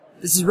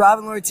This is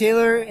Robin Lord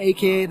Taylor,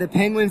 aka the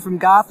Penguin from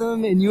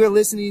Gotham, and you are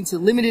listening to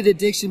Limited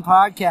Addiction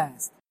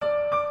Podcast.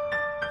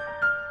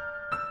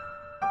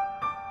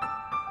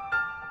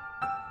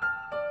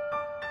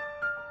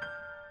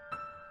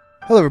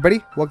 Hello,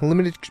 everybody. Welcome to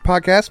Limited Addiction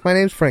Podcast. My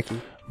name's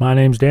Frankie. My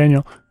name's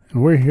Daniel,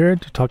 and we're here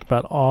to talk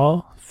about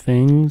all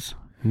things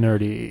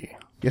nerdy.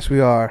 Yes, we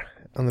are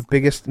on the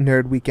biggest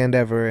nerd weekend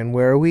ever. And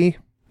where are we?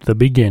 The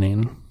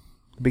beginning.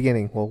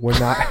 Beginning. Well, we're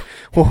not.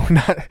 Well, we're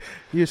not.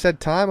 You said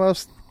time. I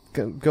was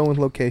going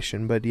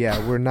location, but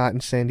yeah, we're not in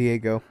San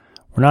Diego.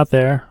 We're not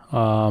there.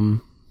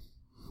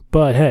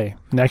 But hey,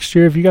 next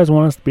year, if you guys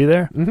want us to be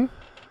there, you can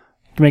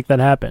make that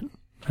happen.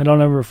 Head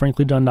on over to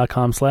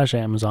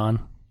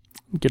franklydunn.com/Amazon.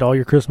 Get all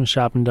your Christmas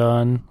shopping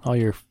done, all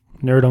your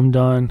nerdom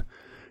done.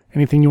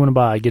 Anything you want to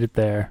buy, get it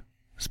there.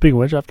 Speaking of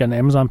which, I've got an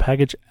Amazon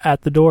package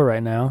at the door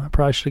right now. I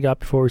probably should have got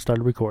before we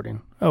started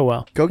recording. Oh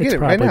well. Go get it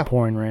right now. It's probably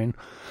pouring rain.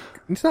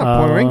 It's not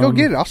pouring rain. Go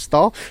get it. I'll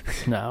stall.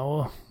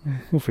 No,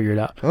 we'll figure it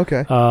out.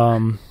 Okay.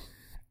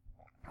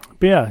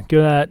 But yeah,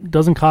 go that.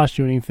 Doesn't cost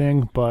you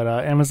anything, but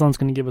Amazon's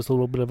going to give us a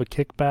little bit of a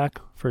kickback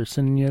for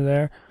sending you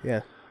there.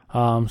 Yeah.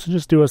 So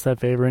just do us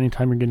that favor.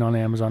 Anytime you're getting on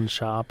Amazon to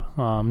shop,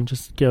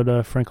 just go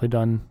to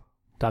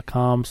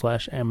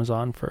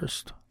franklydunn.com/Amazon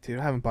first. Dude,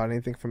 I haven't bought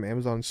anything from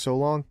Amazon in so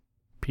long.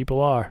 People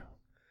are.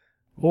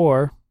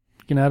 Or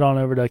you can head on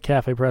over to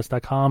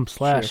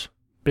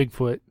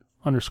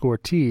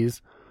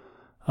cafepress.com/Bigfoot_tees.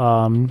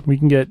 We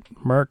can get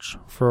merch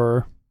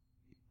for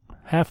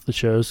half the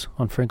shows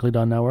on Frankly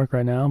Dunn Network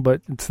right now,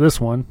 but it's this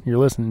one you're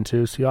listening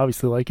to, so you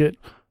obviously like it,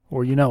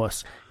 or you know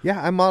us.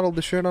 Yeah, I modeled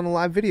the shirt on a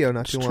live video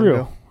not too long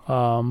ago.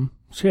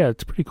 So yeah,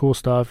 it's pretty cool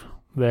stuff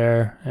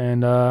there,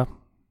 and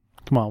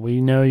come on,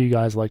 we know you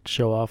guys like to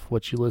show off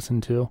what you listen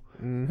to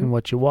and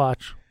what you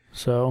watch,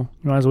 so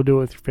you might as well do it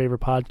with your favorite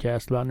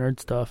podcast about nerd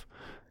stuff,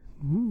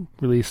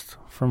 released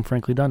from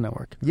Frankly Dunn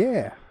Network.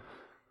 Yeah.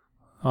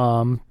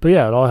 But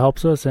yeah, it all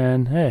helps us,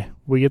 and hey,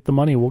 we get the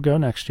money, we'll go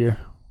next year.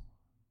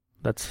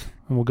 And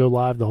we'll go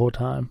live the whole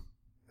time.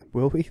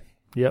 Will we?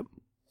 Yep.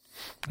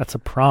 That's a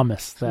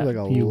promise that like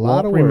a you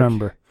lot won't of work.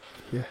 remember.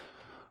 Yeah.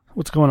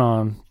 What's going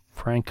on,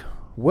 Frank?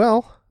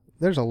 Well,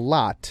 there's a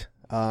lot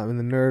in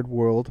the nerd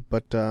world,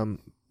 but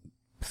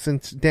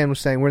since Dan was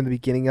saying we're in the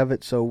beginning of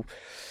it, so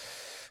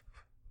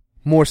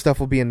more stuff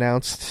will be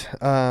announced.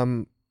 I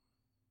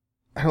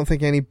don't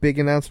think any big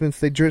announcements.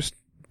 They just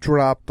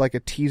dropped like a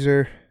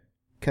teaser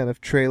kind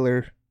of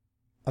trailer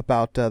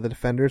about the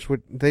Defenders.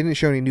 They didn't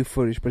show any new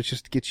footage, but it's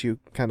just to get you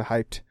kind of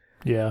hyped.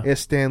 Yeah.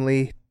 It's Stan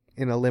Lee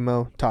in a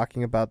limo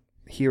talking about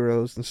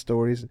heroes and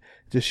stories. It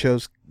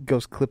just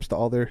goes clips to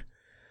all the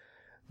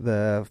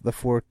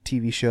 4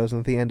 TV shows, and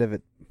at the end of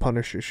it,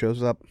 Punisher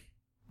shows up.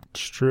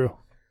 It's true.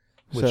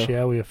 Which,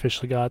 yeah, we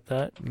officially got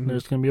that.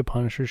 There's going to be a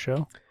Punisher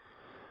show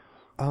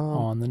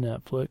on the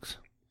Netflix.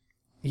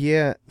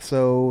 Yeah,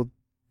 so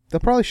they'll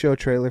probably show a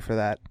trailer for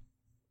that.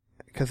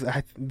 Because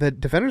the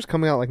Defender's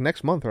coming out like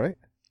next month, right?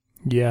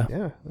 Yeah.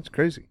 Yeah, that's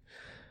crazy.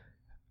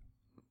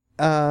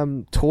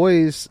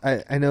 Toys,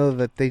 I know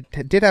that they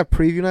did have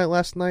preview night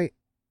last night,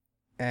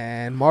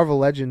 and Marvel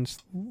Legends,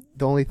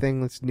 the only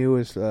thing that's new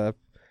is a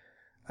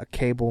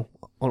cable,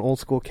 an old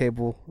school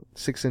cable,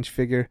 6-inch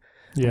figure.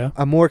 Yeah.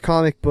 A more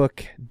comic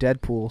book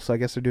Deadpool, so I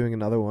guess they're doing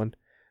another one.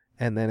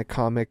 And then a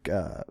comic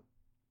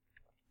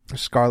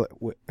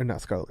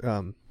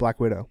Black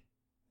Widow.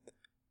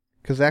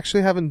 Because they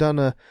actually haven't done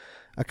a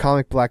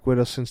comic Black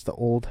Widow since the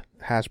old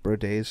Hasbro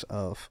days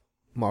of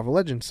Marvel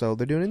Legends, so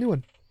they're doing a new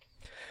one.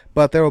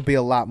 But there will be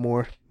a lot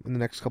more in the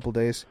next couple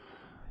days.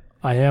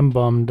 I am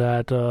bummed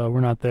that we're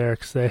not there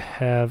because they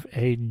have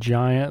a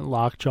giant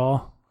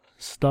Lockjaw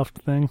stuffed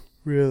thing.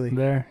 Really?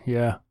 There,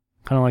 yeah.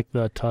 Kind of like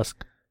the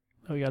Tusk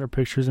that we got our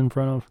pictures in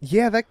front of.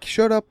 Yeah, that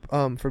showed up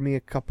for me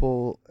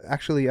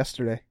actually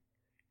yesterday.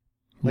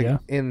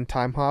 In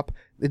Time Hop.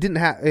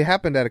 It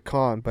happened at a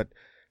con, but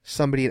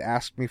somebody had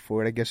asked me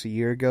for it, I guess, a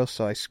year ago,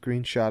 so I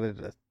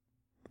screenshotted a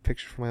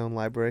picture from my own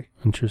library.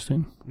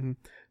 Interesting. Mm-hmm.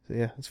 So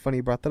yeah, it's funny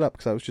you brought that up,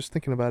 because I was just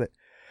thinking about it.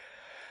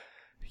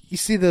 You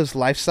see those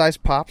life-size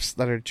pops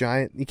that are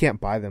giant? You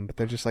can't buy them, but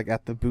they're just like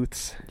at the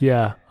booths.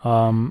 Yeah.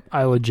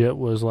 I legit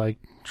was like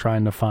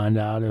trying to find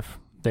out if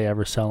they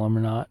ever sell them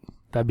or not.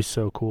 That'd be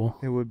so cool.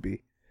 It would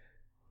be.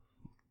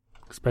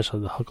 Especially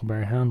the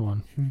Huckleberry Hound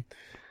one.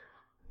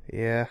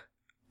 Yeah.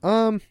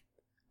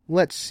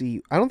 Let's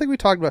see. I don't think we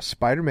talked about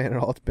Spider-Man at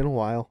all. It's been a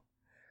while.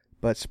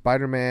 But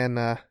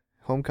Spider-Man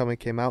Homecoming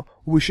came out.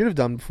 What we should have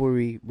done before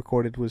we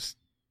recorded was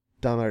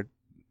done our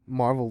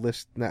Marvel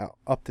list now,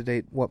 up to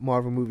date, what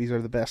Marvel movies are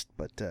the best.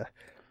 But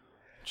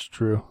it's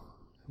true.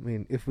 I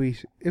mean, if we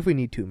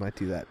need to, we might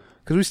do that.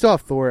 Because we still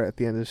have Thor at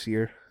the end of this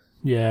year.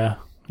 Yeah.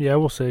 Yeah,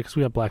 we'll say, because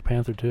we have Black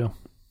Panther, too.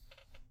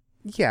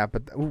 Yeah,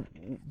 but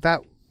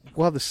that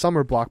we'll have the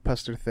summer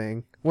blockbuster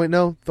thing. Wait,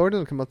 no, Thor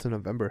doesn't come out till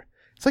November.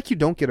 It's like you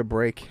don't get a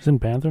break. Isn't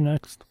Panther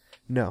next?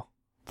 No.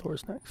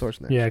 Thor's next. Thor's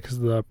next. Yeah, because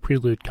the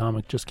Prelude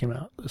comic just came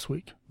out this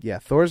week. Yeah,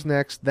 Thor's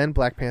next, then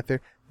Black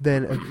Panther,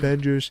 then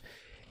Avengers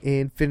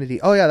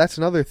Infinity. Oh, yeah, that's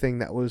another thing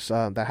that was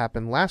that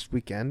happened last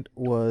weekend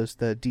was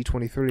the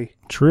D23.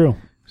 True.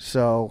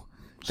 So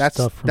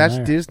stuff from that's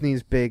there.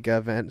 Disney's big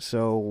event.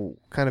 So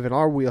kind of in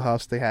our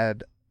wheelhouse, they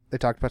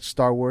talked about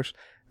Star Wars.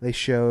 They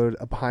showed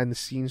a behind the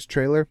scenes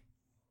trailer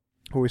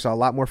where we saw a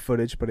lot more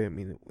footage, but I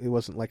mean, it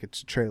wasn't like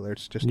it's a trailer.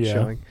 It's just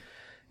showing.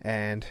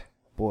 And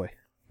boy,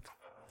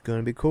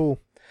 gonna be cool.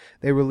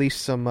 They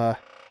released some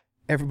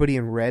Everybody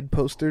in Red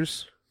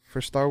posters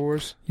for Star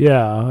Wars.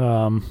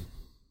 Yeah.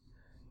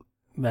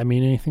 That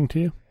mean anything to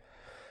you?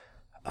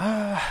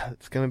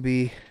 It's gonna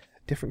be a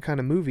different kind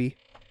of movie.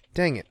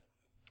 Dang it.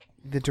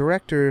 The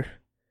director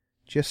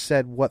just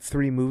said what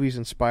 3 movies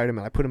inspired him,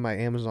 and I put in my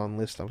Amazon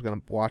list. I was going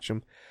to watch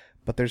them.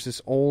 But there's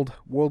this old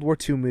World War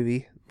II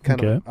movie,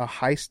 kind of a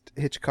heist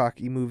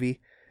Hitchcock-y movie,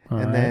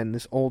 and then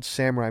this old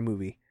samurai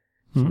movie.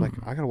 So I'm like,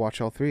 I got to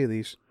watch all 3 of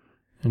these.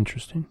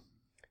 Interesting.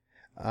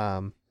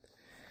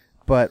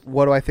 But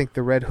what do I think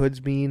the Red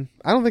Hoods mean?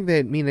 I don't think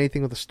they mean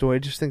anything with the story. I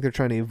just think they're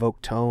trying to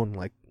evoke tone.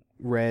 Like,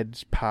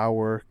 red's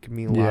power can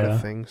mean a lot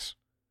of things.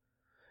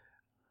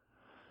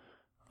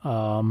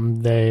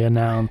 They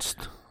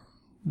announced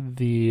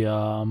the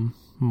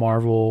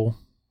Marvel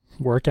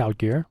workout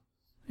gear,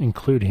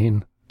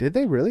 including... Did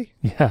they really?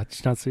 Yeah, did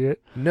you not see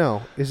it?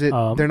 No. Is it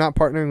they're not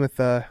partnering with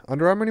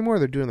Under Armour anymore?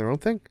 They're doing their own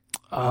thing?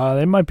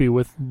 They might be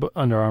with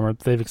Under Armour.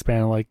 They've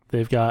expanded. Like,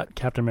 they've got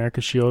Captain America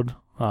shield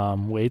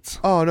weights.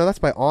 Oh, no, that's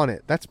by On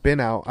It. That's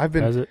been out.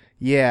 Has it?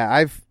 Yeah,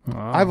 I've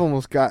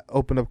almost got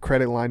opened up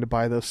credit line to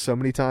buy those so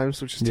many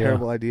times, which is a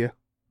terrible idea.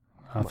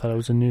 I thought it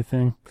was a new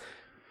thing.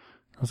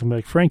 I was going to be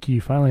like, Frankie,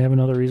 you finally have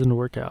another reason to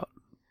work out.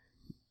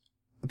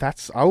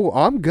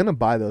 I'm going to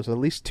buy those, at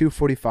least 2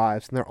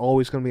 45s, and they're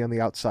always going to be on the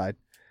outside.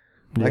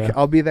 Yeah. Like,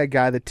 I'll be that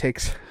guy that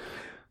takes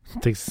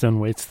his own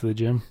weights to the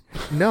gym.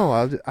 No,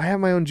 I have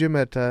my own gym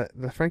at the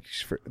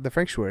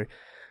Franctuary.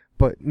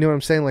 But you know what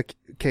I'm saying? Like,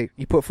 okay,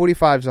 you put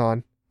 45s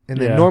on, and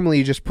then normally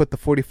you just put the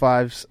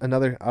 45s,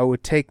 I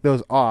would take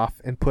those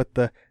off and put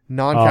the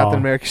non-Captain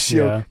America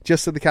shield,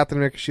 just so the Captain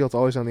America shield's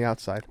always on the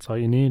outside. That's all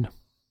you need.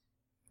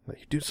 Like,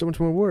 you do so much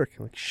more work.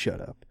 I'm like,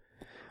 shut up.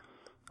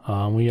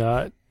 We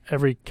got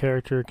every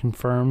character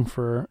confirmed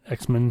for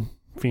X-Men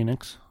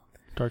Phoenix,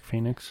 Dark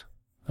Phoenix,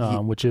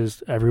 which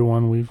is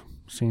everyone we've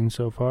seen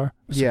so far.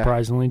 Yeah.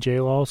 Surprisingly,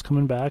 J-Law's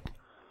coming back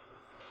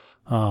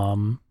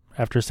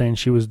after saying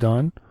she was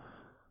done.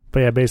 But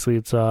yeah, basically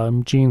it's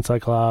Jean,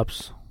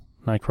 Cyclops,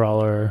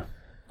 Nightcrawler,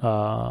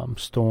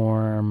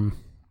 Storm,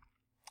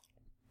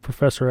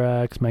 Professor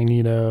X,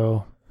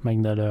 Magneto,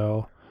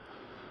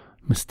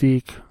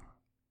 Mystique,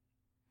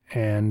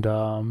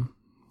 and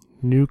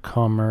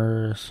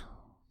newcomers.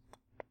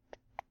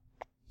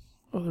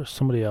 Oh, there's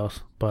somebody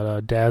else.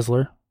 But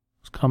Dazzler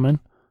is coming,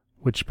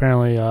 which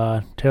apparently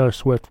Taylor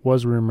Swift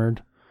was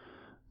rumored,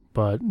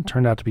 but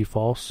turned out to be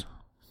false.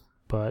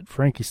 But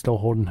Frankie's still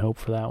holding hope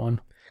for that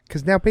one.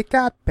 Because now we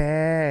got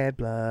Bad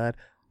Blood.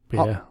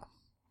 Yeah.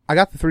 I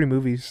got the 3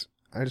 movies.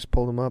 I just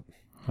pulled them up.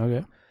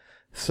 Okay.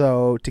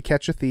 So, To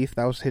Catch a Thief,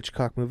 that was a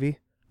Hitchcock movie.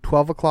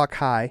 12 O'Clock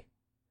High.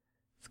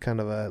 It's kind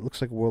of looks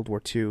like a World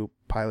War II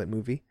pilot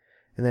movie.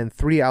 And then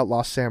 3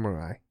 Outlaw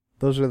Samurai.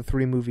 Those are the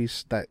 3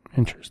 movies that...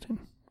 Interesting.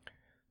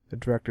 The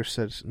director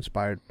says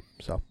inspired.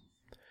 So,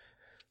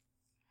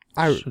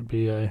 should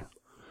be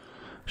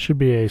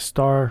a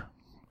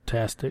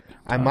star-tastic.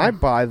 I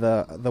might buy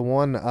the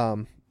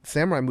one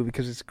Samurai movie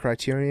because it's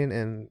Criterion,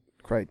 and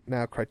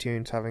now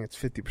Criterion's having its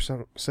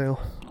 50% sale.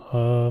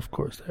 Of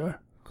course they are.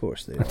 Of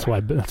course they are.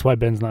 That's why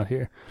Ben's not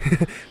here.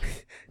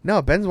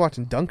 No, Ben's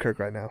watching Dunkirk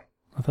right now.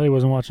 I thought he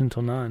wasn't watching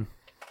until 9.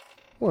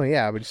 Well,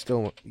 yeah, but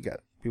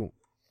you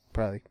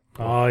probably.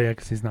 Oh yeah,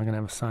 because he's not gonna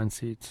have assigned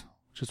seats,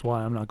 which is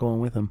why I'm not going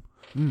with him.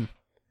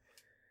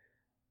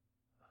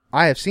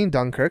 I have seen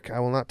Dunkirk. I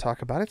will not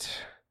talk about it.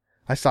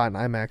 I saw it in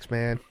IMAX,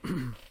 man.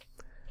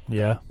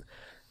 Yeah.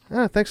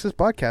 Thanks to this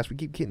podcast, we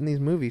keep getting these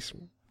movies.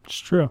 It's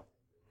true.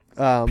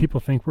 People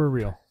think we're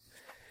real.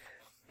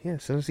 Yeah,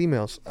 send us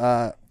emails.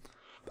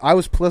 I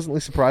was pleasantly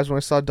surprised when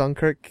I saw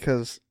Dunkirk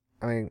because,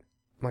 I'm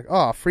like,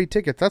 oh, free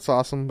tickets, that's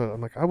awesome. But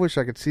I'm like, I wish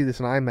I could see this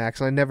in IMAX.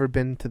 And I've never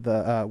been to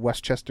the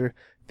Westchester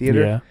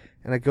Theater. Yeah.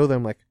 And I go there,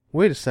 I'm like,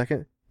 wait a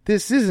second.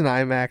 This is an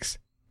IMAX.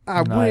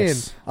 I win.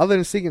 Other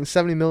than seeing it in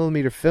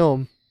 70mm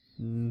film,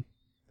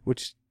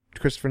 which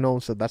Christopher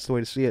Nolan said that's the way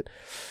to see it.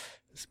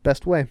 It's the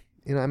best way,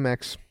 in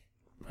IMAX.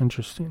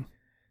 Interesting.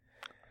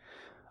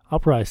 I'll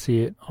probably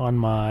see it on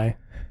my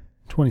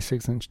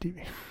 26-inch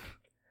TV.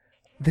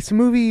 It's a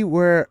movie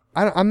where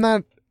I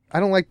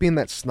don't like being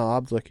that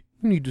snob. Like,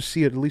 you need to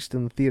see it at least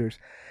in the theaters.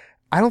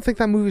 I don't think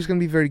that movie's going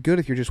to be very good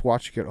if you're just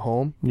watching it at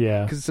home.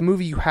 Yeah. Because it's a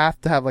movie you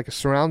have to have like a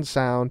surround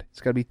sound.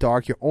 It's got to be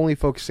dark. You're only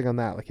focusing on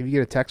that. Like, if you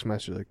get a text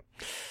message like,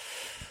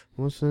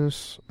 what's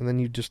this? And then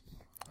you just...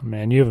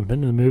 Man, you haven't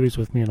been to the movies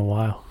with me in a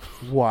while.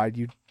 Why?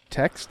 Do you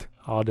text?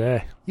 All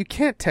day. You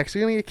can't text.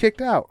 You're going to get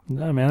kicked out.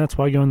 No, man, that's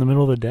why I go in the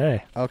middle of the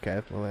day.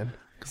 Okay, well then.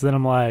 Because then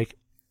I'm like...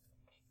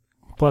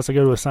 Plus, I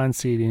go to assigned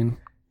seating,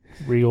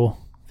 Regal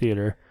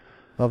Theater.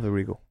 Love the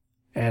Regal.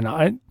 And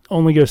I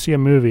only go see a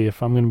movie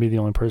if I'm going to be the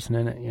only person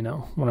in it,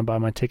 when I buy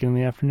my ticket in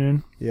the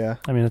afternoon. Yeah.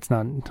 I mean, it's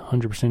not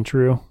 100%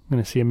 true. I'm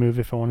going to see a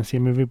movie if I want to see a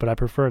movie, but I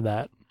prefer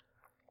that.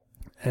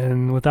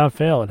 And without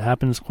fail, it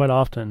happens quite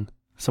often.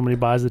 Somebody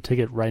buys the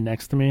ticket right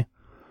next to me,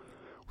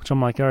 which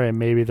I'm like, all right,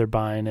 maybe they're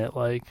buying it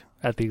like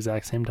at the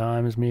exact same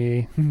time as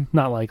me.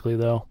 Not likely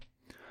though.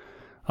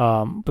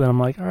 But then I'm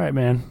like, all right,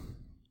 man,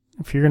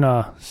 if you're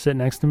gonna sit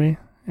next to me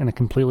in a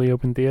completely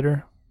open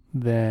theater,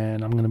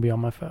 then I'm gonna be on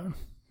my phone.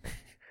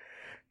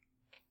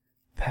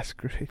 That's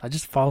great. I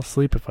just fall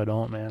asleep if I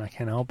don't, man. I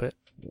can't help it.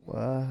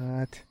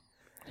 What?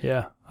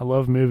 Yeah, I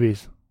love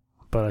movies,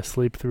 but I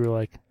sleep through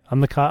like I'm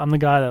the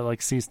guy that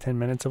like sees 10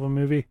 minutes of a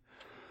movie,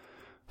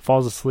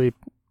 falls asleep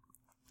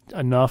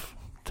enough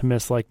to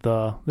miss like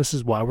this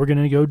is why we're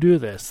gonna go do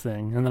this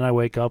thing, and then I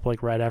wake up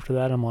like right after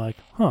that. I'm like,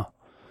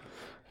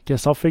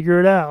 guess I'll figure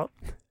it out.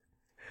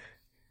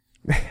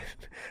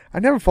 I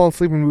never fall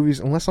asleep in movies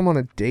unless I'm on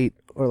a date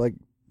or like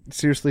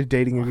seriously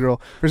dating a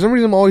girl. For some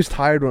reason, I'm always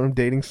tired when I'm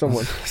dating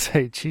someone.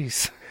 Say,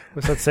 jeez,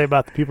 what's that say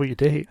about the people you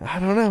date? I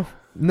don't know.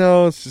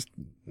 No,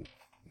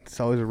 it's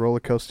always a roller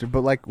coaster.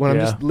 But like when I'm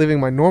just living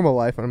my normal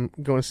life and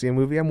I'm going to see a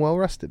movie, I'm well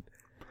rested.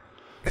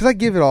 Because I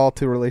give it all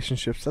to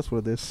relationships. That's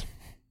what it is.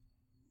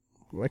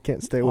 I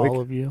can't stay awake.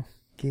 All of you.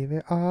 Give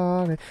it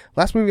all.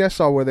 Last movie I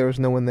saw where there was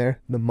no one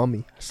there, The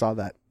Mummy. I saw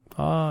that.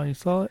 Oh, you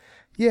saw it?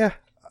 Yeah.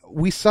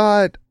 We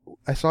saw it.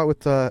 I saw it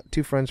with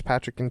two friends,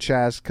 Patrick and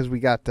Chaz, because we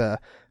got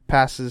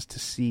passes to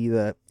see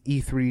the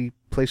E3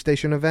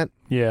 PlayStation event.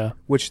 Yeah.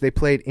 Which they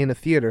played in a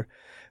theater.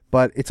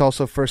 But it's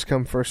also first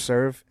come, first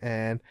serve.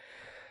 And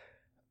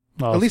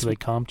at least they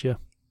comped you?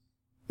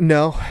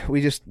 No.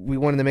 We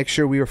wanted to make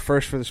sure we were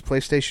first for this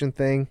PlayStation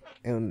thing.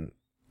 And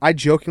I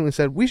jokingly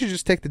said, we should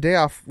just take the day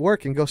off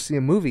work and go see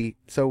a movie.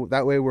 So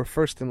that way we're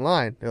first in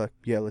line. They're like,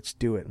 yeah, let's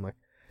do it. I'm like,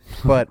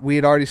 but we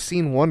had already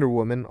seen Wonder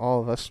Woman, all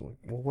of us. Well,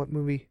 what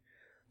movie?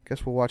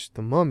 Guess we'll watch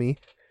The Mummy.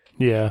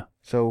 Yeah.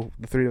 So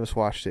the three of us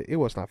watched it. It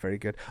was not very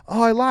good.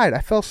 Oh, I lied. I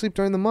fell asleep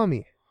during The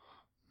Mummy.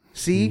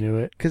 See? Knew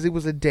it. Because it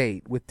was a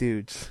date with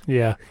dudes.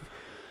 Yeah.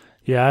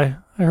 Yeah,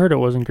 I heard it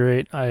wasn't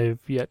great. I've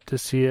yet to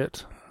see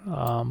it. I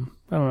don't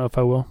know if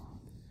I will.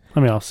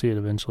 I mean, I'll see it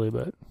eventually,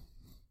 but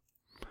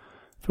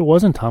if it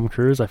wasn't Tom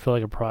Cruise, I feel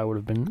like I probably would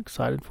have been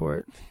excited for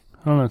it.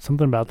 I don't know. It's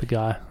something about the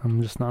guy.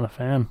 I'm just not a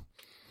fan.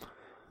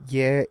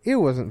 Yeah, it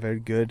wasn't very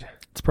good.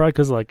 It's probably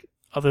because, like,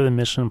 other than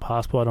Mission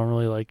Impossible, I don't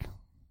really like.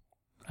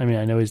 I mean,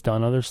 I know he's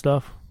done other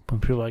stuff,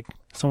 but people like,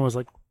 someone was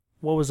like,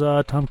 what was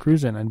Tom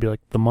Cruise in? I'd be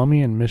like, The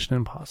Mummy and Mission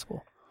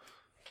Impossible.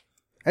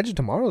 Edge of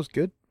Tomorrow is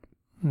good.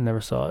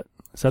 Never saw it.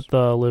 Is that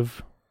the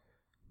Live,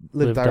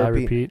 Die,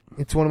 Repeat?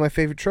 It's one of my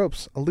favorite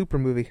tropes. A Looper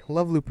movie.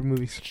 Love Looper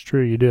movies. It's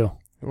true, you do.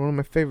 They're one of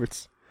my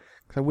favorites.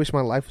 Because I wish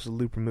my life was a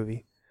Looper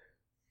movie.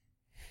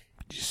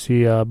 Did you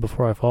see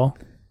Before I Fall?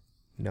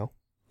 No.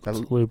 It's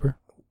a Looper.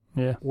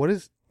 Yeah. What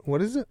is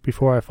it?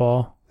 Before I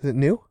Fall. Is it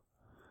new?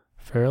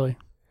 Fairly.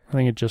 I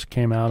think it just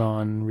came out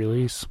on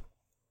release.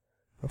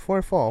 Before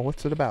I Fall,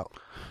 what's it about?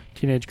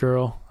 Teenage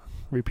girl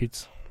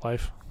repeats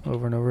life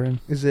over and over again.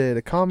 Is it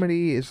a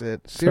comedy? Is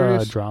it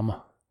serious? It's a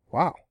drama.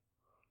 Wow.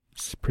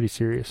 It's pretty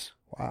serious.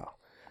 Wow.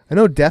 I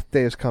know Death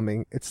Day is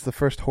coming. It's the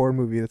first horror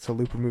movie that's a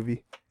Looper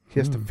movie. He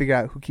has to figure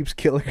out who keeps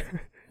killing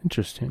her.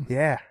 Interesting.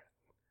 Yeah.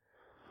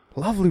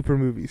 Love Looper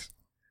movies.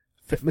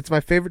 It's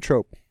my favorite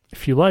trope.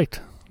 If you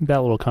liked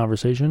that little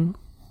conversation,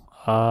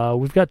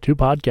 we've got 2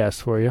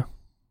 podcasts for you.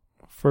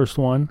 First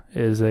one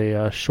is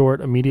a short,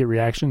 immediate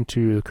reaction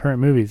to the current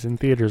movies in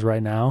theaters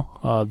right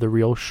now, the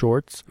Real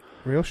Shorts.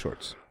 Real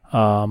Shorts.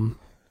 But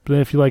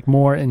then if you like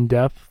more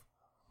in-depth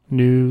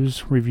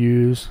news,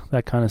 reviews,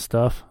 that kind of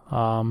stuff,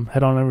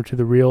 head on over to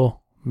the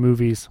Real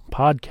Movies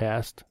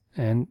podcast,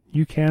 and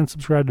you can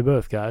subscribe to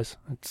both, guys.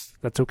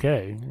 That's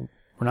okay.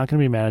 We're not going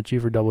to be mad at you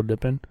for double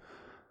dipping.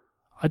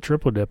 I'd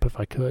triple dip if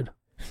I could.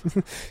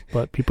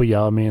 But people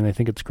yell at me and they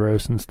think it's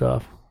gross and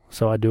stuff,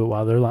 so I do it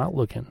while they're not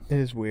looking. It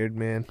is weird,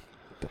 man.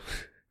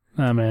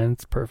 Nah, man,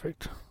 it's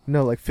perfect.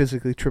 No, like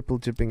physically triple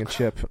dipping a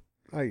chip.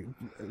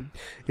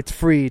 It's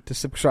free to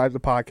subscribe to the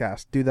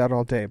podcast. Do that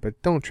all day,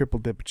 but don't triple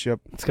dip a chip.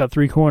 It's got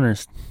 3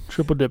 corners.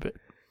 Triple dip it.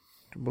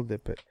 Triple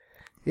dip it.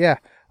 Yeah.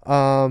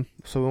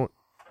 So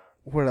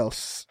what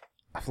else?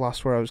 I've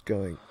lost where I was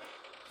going.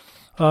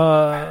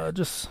 We're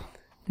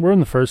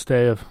in the first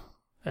day of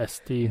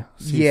SDCC.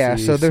 Yeah,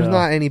 so there's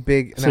not any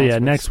big announcements. So yeah,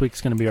 next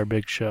week's going to be our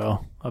big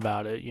show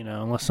about it,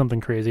 unless something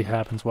crazy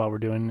happens while we're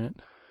doing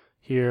it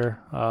here.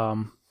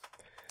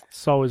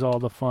 It's always all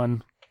the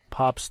fun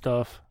pop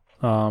stuff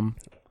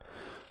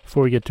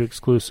before we get to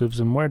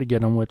exclusives and where to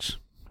get them, which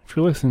if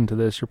you're listening to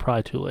this, you're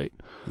probably too late.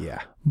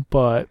 Yeah.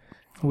 But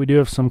we do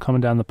have some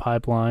coming down the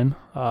pipeline,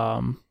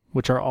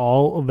 which are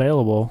all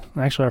available.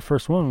 Actually, our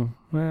first one,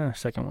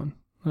 second one.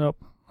 Nope.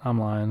 I'm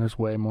lying. There's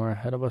way more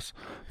ahead of us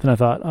than I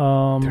thought.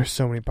 There's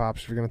so many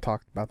pops. We're going to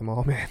talk about them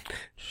all, man.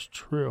 It's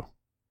true.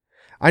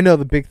 I know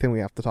the big thing we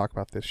have to talk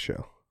about this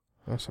show.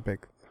 That's a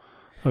big.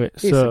 Okay,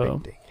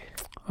 so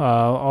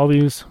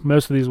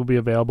most of these will be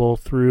available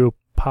through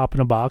Pop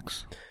in a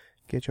Box.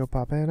 Get your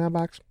pop in a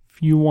box.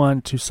 If you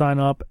want to sign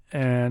up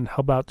and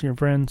help out your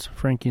friends,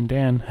 Frankie and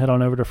Dan, head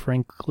on over to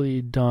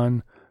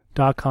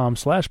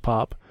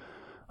franklydone.com/pop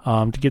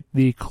to get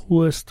the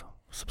coolest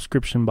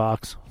subscription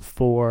box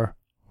for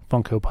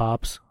Funko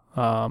Pops.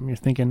 You're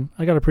thinking,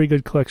 I got a pretty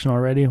good collection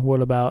already.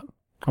 What about,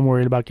 I'm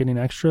worried about getting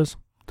extras?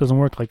 Doesn't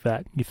work like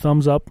that. You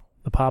thumbs up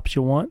the Pops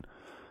you want.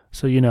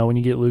 So, when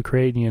you get Loot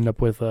Crate and you end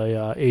up with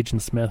a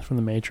Agent Smith from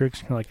The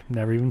Matrix, you're like, I've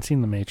never even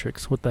seen The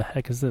Matrix. What the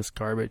heck is this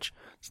garbage?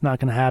 It's not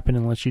going to happen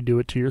unless you do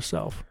it to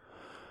yourself.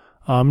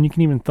 You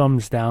can even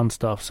thumbs down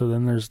stuff, so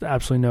then there's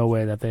absolutely no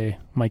way that they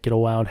might get a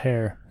wild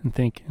hair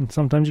and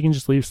sometimes you can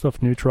just leave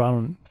stuff neutral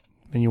and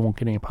then you won't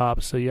get any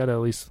pops, so you gotta at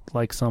least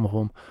like some of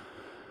them.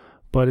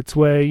 But it's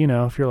way,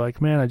 if you're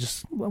like, man, I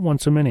just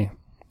want so many.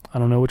 I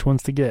don't know which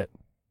ones to get.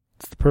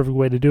 It's the perfect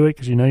way to do it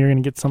because you're going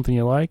to get something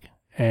you like,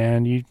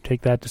 and you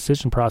take that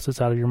decision process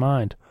out of your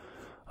mind.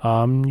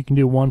 You can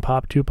do 1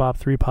 pop, 2 pop,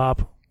 3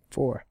 pop.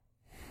 4.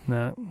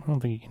 No, I don't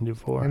think you can do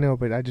 4. I know,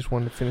 but I just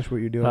wanted to finish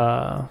what you're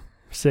doing.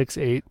 6,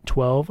 8,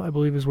 12, I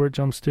believe is where it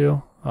jumps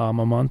to, a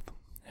month.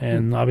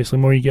 And obviously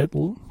more you get,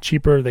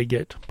 cheaper they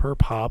get per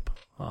pop.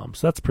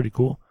 So that's pretty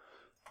cool.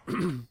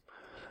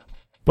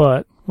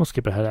 But we'll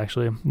skip ahead,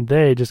 actually.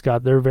 They just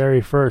got their very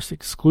first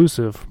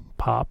exclusive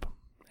pop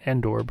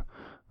and orb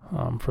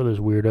for those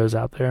weirdos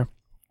out there.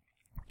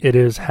 It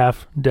is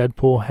half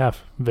Deadpool,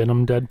 half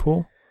Venom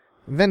Deadpool.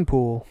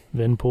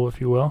 Venpool, if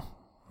you will.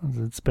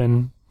 It's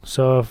been,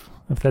 so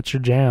if that's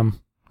your jam,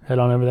 head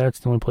on over there. It's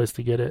the only place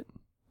to get it.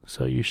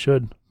 So you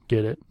should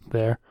get it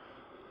there.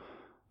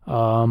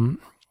 All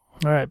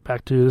right,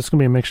 back to, this is going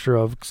to be a mixture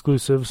of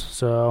exclusives.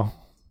 So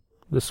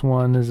this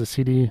one is a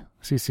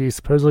CDCC.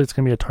 Supposedly it's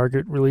going to be a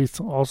Target release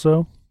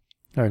also.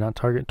 Or not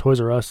Target,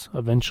 Toys R Us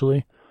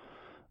eventually.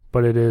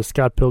 But it is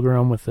Scott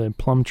Pilgrim with a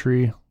plum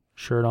tree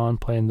shirt on,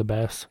 playing the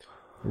bass.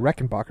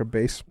 Reckenbacher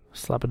bass.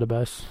 Slap of the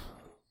bass.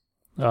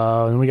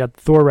 And we got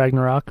Thor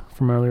Ragnarok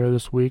from earlier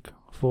this week.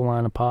 Full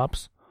line of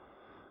pops.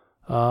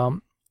 The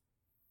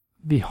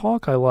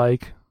Hulk I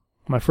like.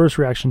 My first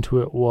reaction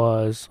to it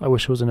was, I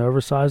wish it was an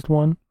oversized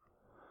one.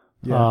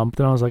 Yeah. But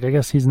then I was like, I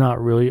guess he's not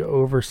really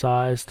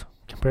oversized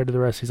compared to the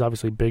rest. He's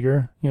obviously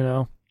bigger,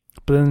 But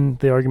then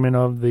the argument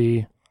of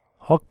the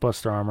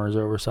Hulkbuster armor is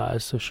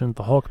oversized, so shouldn't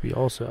the Hulk be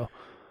also?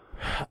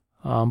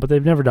 But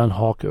they've never done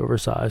Hulk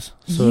oversized,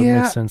 so it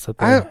makes sense that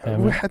they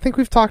haven't. I think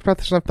we've talked about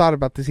this, and I've thought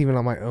about this even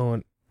on my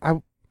own.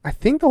 I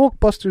think the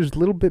Hulkbuster is a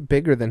little bit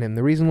bigger than him.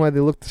 The reason why they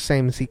look the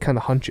same is he kind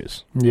of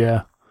hunches.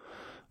 Yeah,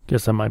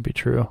 guess that might be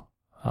true.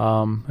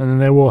 And then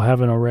they will have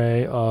an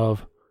array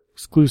of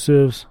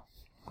exclusives.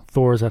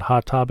 Thor's at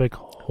Hot Topic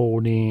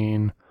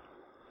holding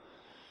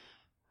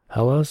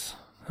Hela's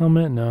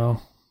helmet? No.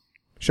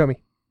 Show me.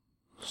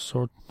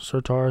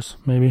 Surtar's,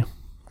 maybe.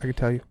 I can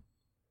tell you.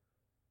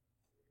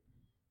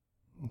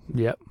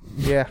 Yep.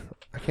 Yeah,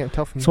 I can't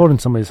tell from He's holding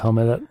somebody's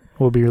helmet that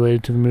will be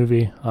related to the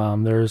movie.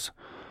 There's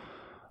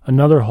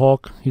another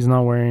Hulk he's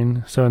not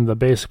wearing. So in the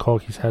basic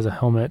Hulk, he has a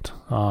helmet.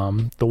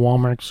 The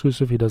Walmart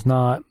exclusive, he does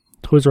not.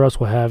 Toys R Us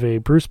will have a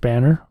Bruce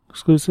Banner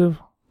exclusive,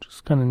 which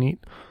is kind of neat.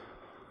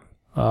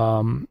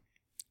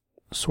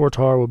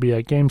 Sortar will be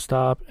at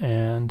GameStop,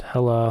 and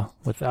Hela,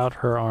 without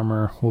her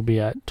armor, will be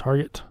at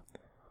Target.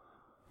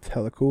 It's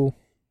hella cool.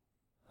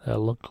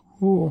 That'll look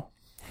cool.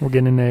 We're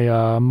getting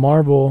a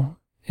Marvel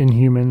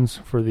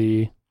Inhumans for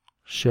the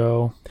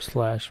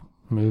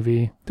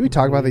show/movie. Did we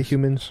talk about the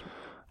Humans?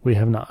 We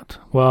have not.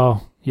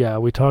 Well, yeah,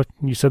 we talked.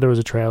 You said there was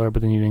a trailer,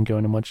 but then you didn't go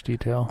into much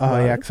detail.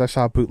 Oh, yeah, because I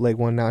saw a bootleg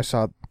one. Now I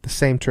saw the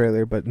same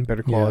trailer, but in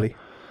better quality. Yeah.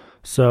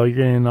 So you're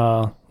getting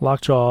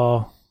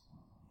Lockjaw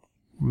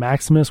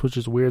Maximus, which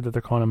is weird that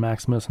they're calling him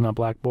Maximus and not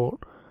Black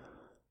Bolt.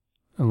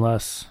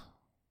 Unless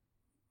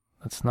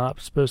that's not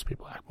supposed to be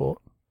Black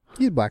Bolt.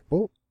 He's Black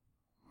Bolt.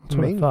 That's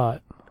what I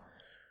thought.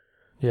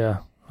 Yeah.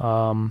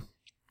 And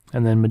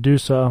then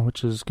Medusa,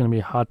 which is going to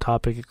be a Hot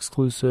Topic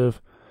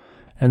exclusive.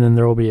 And then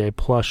there will be a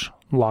plush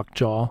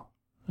Lockjaw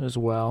as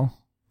well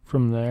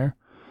from there.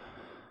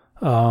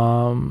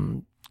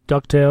 DuckTales,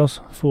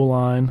 full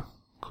line,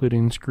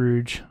 including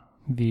Scrooge,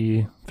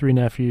 the 3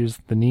 nephews,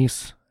 the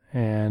niece,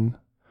 and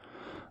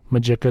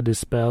Magica de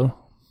Spell,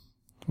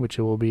 which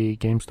it will be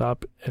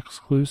GameStop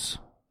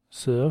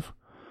exclusive.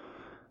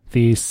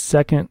 The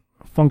second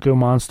Funko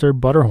Monster,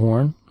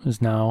 Butterhorn,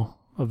 is now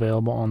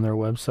available on their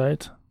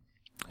website.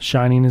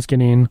 Shining is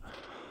getting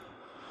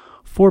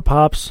 4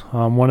 pops,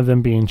 one of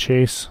them being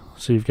Chase.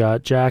 So you've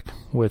got Jack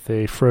with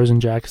a Frozen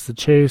Jack as the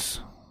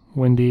Chase,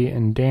 Wendy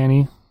and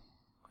Danny.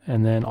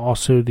 And then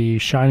also the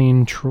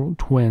Shining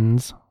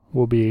twins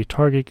will be a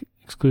Target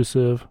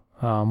exclusive,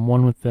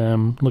 one with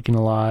them looking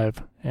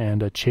alive,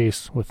 and a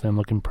Chase with them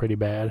looking pretty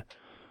bad.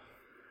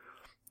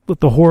 Let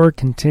the horror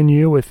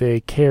continue with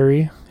a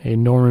Carrie, a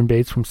Norman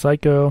Bates from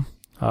Psycho,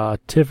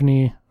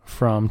 Tiffany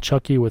from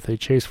Chucky with a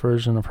Chase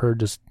version of her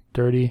just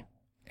dirty,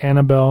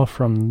 Annabelle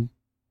from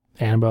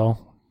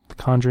Annabelle, the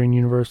Conjuring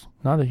universe.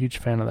 Not a huge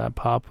fan of that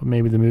pop, but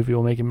maybe the movie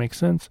will make it make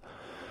sense.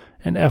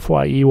 And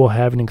FYE will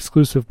have an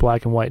exclusive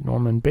black and white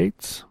Norman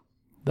Bates.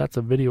 That's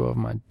a video of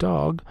my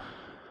dog.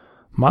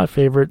 My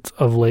favorites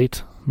of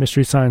late,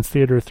 Mystery Science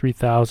Theater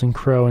 3000,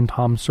 Crow and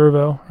Tom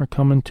Servo are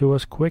coming to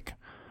us quick.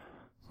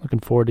 Looking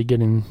forward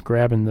to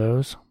grabbing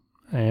those.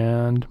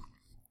 And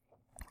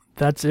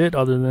that's it,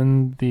 other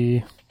than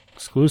the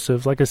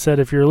exclusives. Like I said,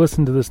 if you're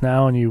listening to this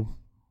now and you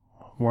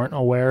weren't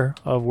aware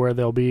of where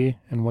they'll be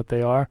and what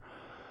they are,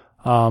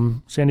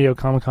 San Diego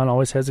Comic-Con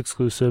always has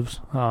exclusives,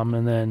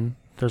 and then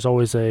there's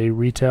always a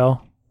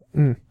retail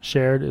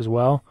shared as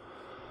well.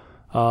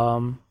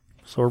 So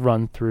we'll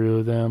run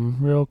through them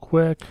real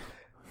quick.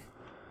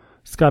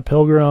 Scott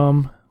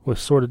Pilgrim with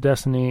Sword of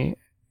Destiny,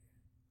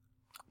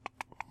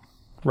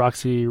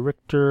 Roxy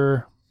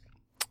Richter,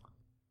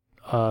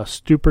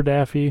 Stupor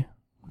Daffy,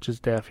 which is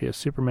Daffy as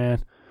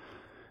Superman,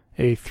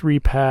 a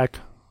 3-pack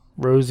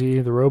Rosie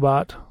the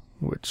Robot,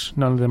 which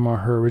none of them are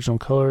her original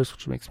colors,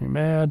 which makes me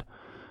mad.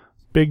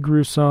 Big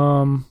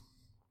Gruesome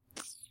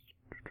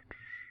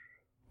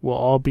will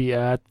all be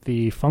at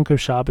the Funko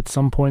Shop at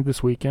some point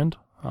this weekend.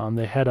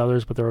 They had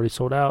others, but they're already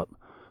sold out,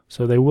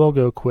 so they will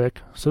go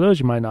quick. So those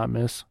you might not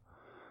miss.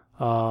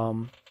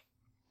 Megazord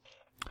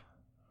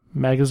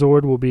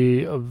will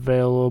be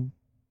available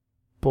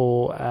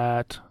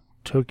at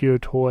Tokyo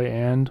Toy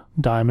and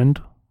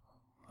Diamond.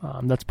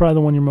 That's probably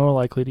the one you're more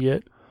likely to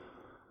get.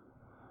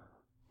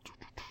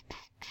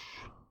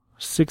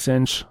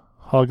 6-inch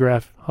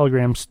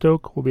hologram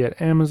Stoke will be at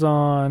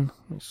Amazon.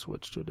 Let me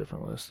switch to a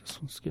different list.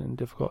 This one's getting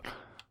difficult.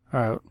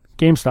 Alright,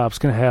 GameStop's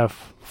going to have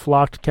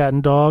Flocked Cat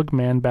and Dog,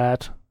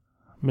 Man-Bat,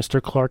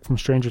 Mr. Clark from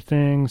Stranger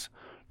Things,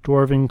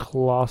 Dwarven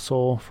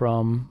Colossal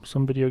from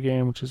some video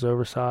game, which is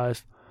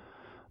oversized,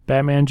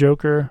 Batman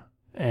Joker,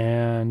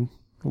 and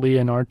Lee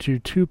and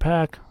R2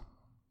 2-pack,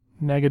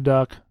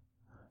 Negaduck,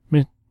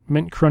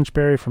 Mint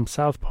Crunchberry from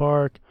South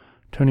Park,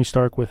 Tony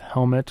Stark with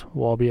helmet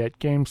will all be at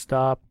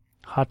GameStop.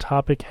 Hot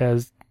Topic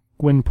has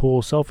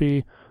Gwenpool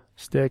selfie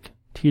stick,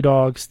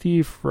 T-Dog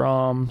Steve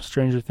from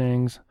Stranger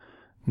Things,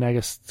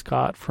 Nega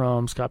Scott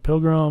from Scott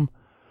Pilgrim,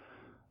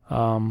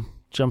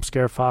 Jump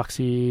Scare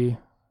Foxy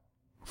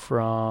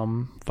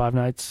from Five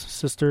Nights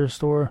Sister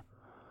Store,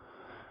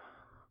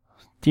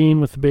 Dean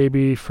with the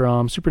Baby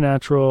from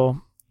Supernatural,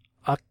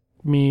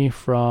 Acme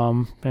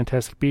from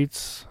Fantastic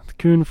Beasts, the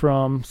Coon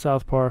from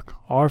South Park,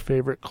 our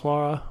favorite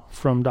Clara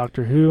from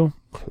Doctor Who,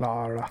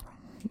 Clara,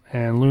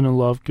 and Luna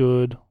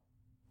Lovegood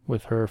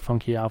with her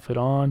funky outfit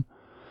on.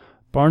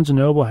 Barnes &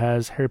 Noble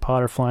has Harry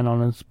Potter flying on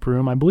his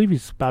broom. I believe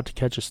he's about to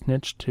catch a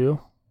snitch, too.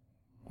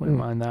 Wouldn't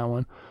mind that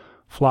one.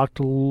 Flocked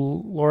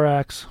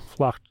Lorax,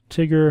 Flocked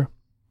Tigger,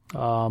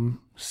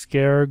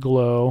 Scare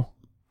Glow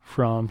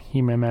from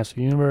He-Man Massive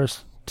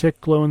Universe,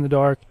 Tick Glow in the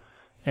Dark,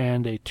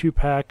 and a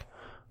 2-pack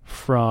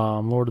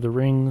from Lord of the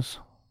Rings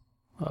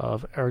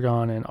of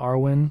Aragorn and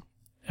Arwen.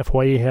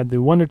 FYE had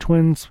the Wonder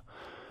Twins,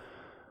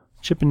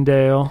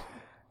 Chippendale.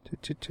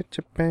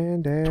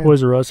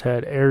 Toys R Us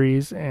had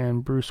Ares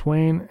and Bruce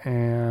Wayne,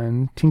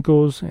 and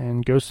Tinkles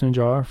and Ghost in a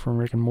Jar from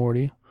Rick and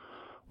Morty.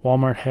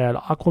 Walmart had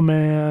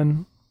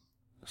Aquaman,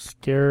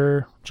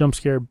 Jump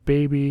Scare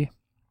Baby,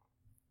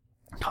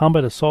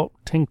 Combat Assault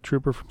Tank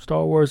Trooper from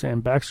Star Wars,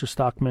 and Baxter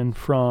Stockman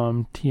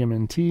from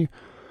TMNT.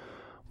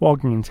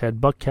 Walgreens had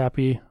Buck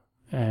Cappy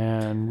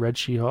and Red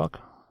She-Hulk.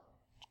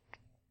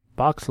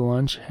 Box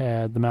Lunch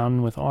had The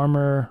Mountain with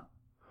Armor,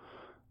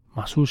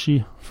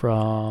 Masushi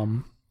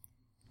from...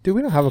 Dude,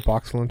 we don't have a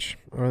box lunch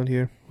around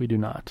here. We do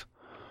not.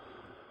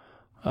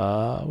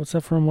 What's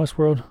that from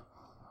Westworld?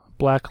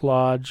 Black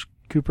Lodge,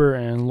 Cooper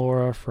and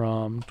Laura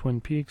from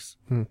Twin Peaks.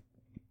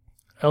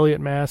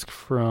 Elliot Mask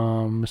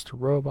from Mr.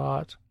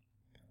 Robot.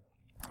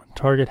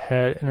 Target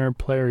had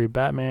Interplanetary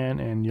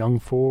Batman and Young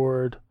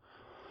Ford.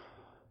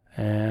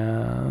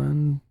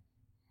 And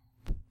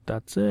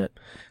that's it.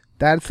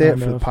 That's it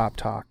for the Pop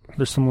Talk.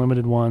 There's some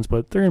limited ones,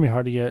 but they're going to be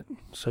hard to get,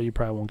 so you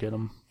probably won't get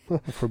them.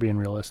 If we're being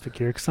realistic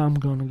here, because I'm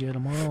going to get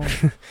them all.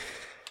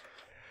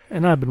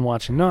 And I've been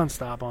watching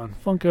nonstop on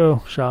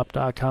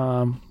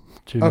FunkoShop.com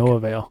to no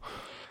avail.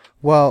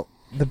 Well,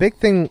 the big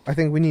thing I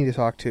think we need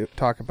to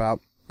talk about,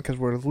 because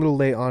we're a little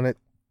late on it,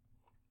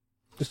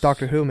 is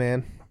Doctor Who,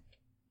 man.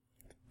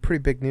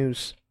 Pretty big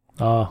news.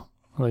 Oh,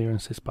 I thought you were going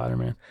to say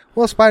Spider-Man.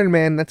 Well,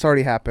 Spider-Man, that's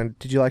already happened.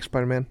 Did you like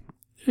Spider-Man?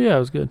 Yeah, it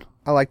was good.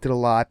 I liked it a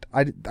lot.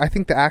 I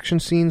think the action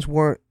scenes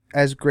weren't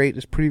as great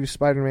as previous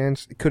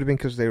Spider-Mans. It could have been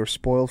because they were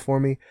spoiled for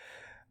me.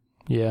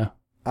 Yeah.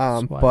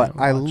 But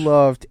I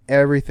loved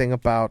everything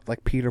about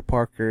like Peter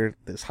Parker,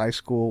 this high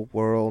school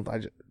world.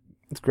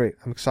 It's great.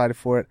 I'm excited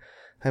for it.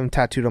 I have him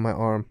tattooed on my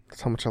arm.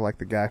 That's how much I like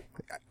the guy.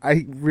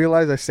 I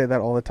realize I say that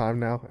all the time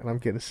now, and I'm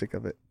getting sick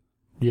of it.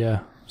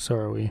 Yeah, so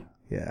are we.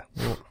 Yeah.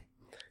 Well,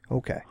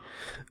 okay.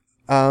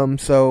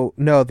 So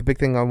no, the big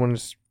thing I want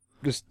is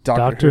just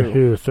Doctor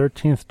Who.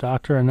 13th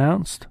Doctor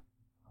announced.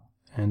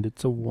 And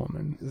it's a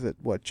woman. Is it,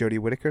 what, Jodie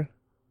Whittaker?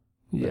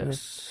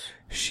 Yes.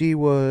 She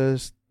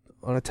was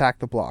on Attack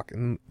the Block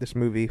in this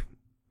movie.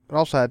 It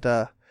also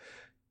had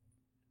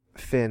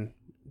Finn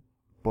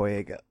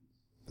Boyega.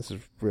 This is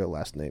his real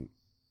last name.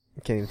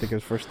 I can't even think of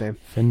his first name.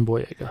 Finn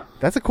Boyega.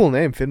 That's a cool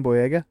name, Finn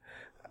Boyega.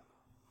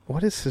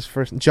 What is his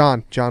first name?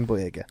 John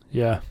Boyega.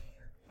 Yeah.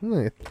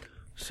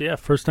 So yeah,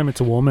 first time it's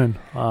a woman.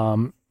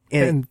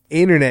 And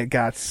internet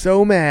got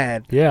so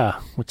mad. Yeah,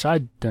 which I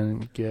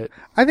didn't get.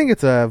 I think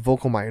it's a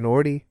vocal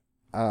minority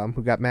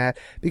who got mad.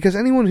 Because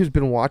anyone who's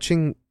been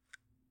watching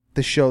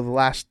the show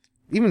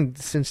even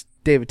since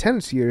David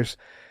Tennant's years,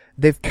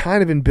 they've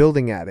kind of been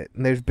building at it,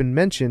 and there's been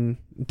mention.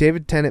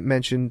 David Tennant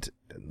mentioned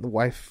the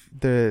wife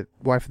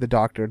of the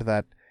Doctor,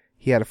 that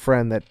he had a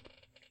friend that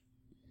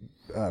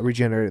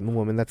regenerated in the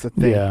woman. That's the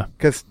thing. Yeah.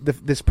 Because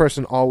this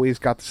person always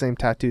got the same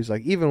tattoos.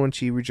 Like, even when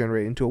she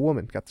regenerated into a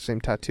woman, got the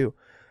same tattoo.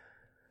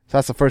 So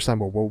that's the first time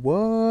we're,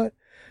 what?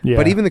 Yeah.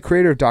 But even the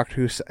creator of Doctor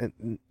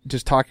Who,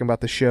 just talking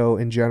about the show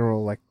in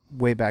general, like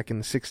way back in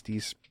the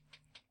 60s,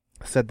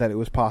 said that it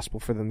was possible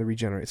for them to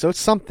regenerate. So it's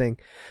something.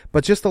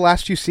 But just the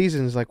last few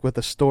seasons, like with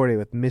the story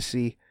with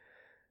Missy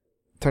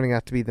turning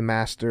out to be the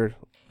Master.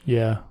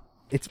 Yeah.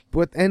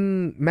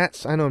 And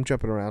Matt, I know I'm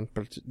jumping around,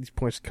 but these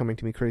points are coming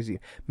to me crazy.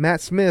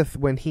 Matt Smith,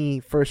 when he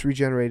first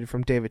regenerated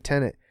from David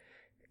Tennant,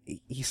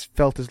 he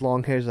felt his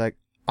long hair. He's like,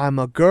 I'm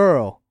a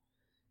girl.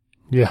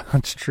 Yeah,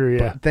 that's true,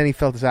 yeah. But then he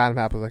felt his Adam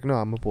apple, like, no,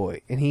 I'm a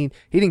boy. And he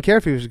didn't care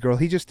if he was a girl.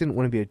 He just didn't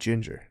want to be a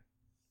ginger.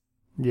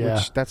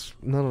 Yeah. Which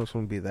none of us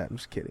want to be that. I'm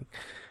just kidding.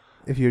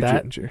 If you're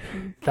a ginger.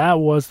 That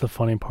was the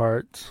funny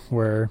part,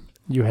 where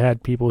you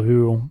had people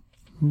who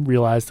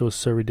realized it was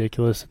so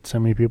ridiculous that so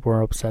many people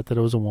were upset that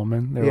it was a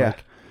woman. They were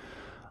like,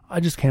 I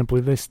just can't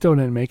believe they still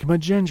didn't make him a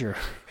ginger.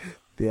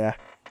 Yeah.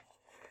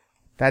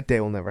 That day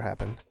will never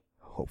happen.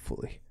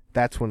 Hopefully.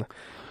 That's when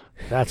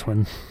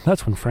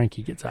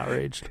Frankie gets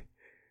outraged.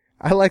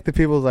 I like the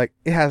people like,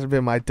 it hasn't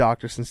been my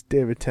doctor since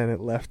David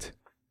Tennant left.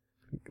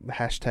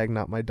 Hashtag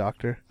not my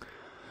doctor.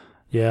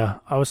 Yeah.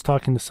 I was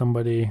talking to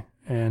somebody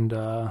and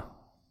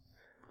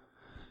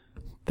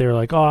they were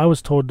like, oh, I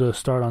was told to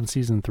start on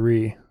season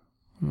 3.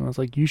 And I was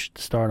like, you should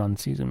start on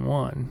season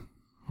 1.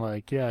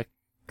 Like, yeah,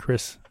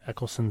 Chris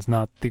Eccleston's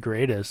not the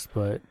greatest,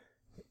 but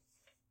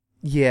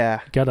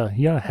yeah, you gotta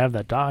have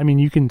that. I mean,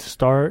 you can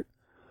start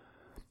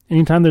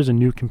anytime there's a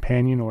new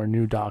companion or a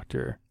new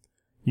doctor,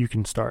 you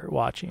can start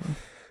watching.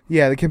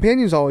 Yeah, the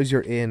companion's always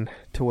your in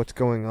to what's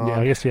going on. Yeah,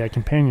 I guess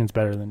companion's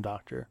better than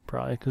doctor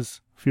probably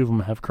because a few of them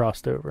have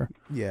crossed over.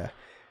 Yeah,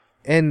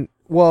 and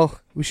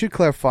well, we should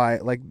clarify.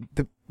 Like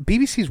the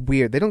BBC's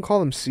weird. They don't call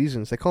them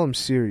seasons; they call them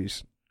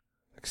series.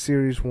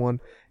 Series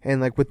 1, and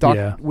like with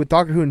Doctor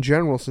Who in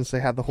general, since they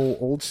had the whole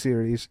old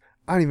series,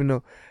 I don't even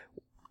know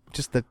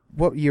just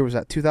what year was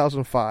that?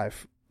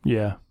 2005.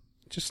 Yeah,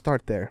 just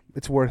start there.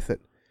 It's worth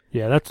it.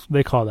 Yeah,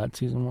 they call that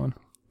season 1.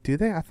 Do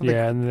they? I thought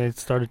and they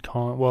started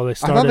calling. Well, I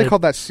thought they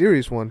called that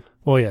series 1.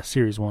 Well, yeah,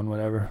 series 1,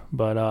 whatever.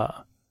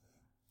 But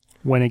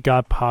when it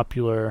got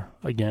popular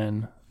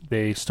again,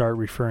 they start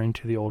referring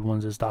to the old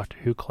ones as Doctor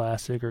Who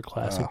Classic or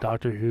Classic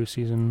Doctor Who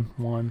Season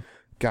 1.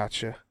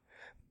 Gotcha.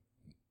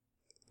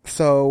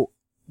 So,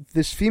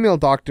 this female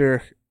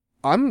doctor,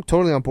 I'm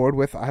totally on board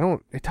with. I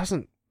don't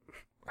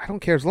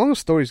care as long as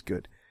the story's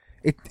good.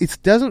 It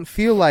doesn't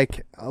feel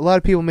like a lot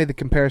of people made the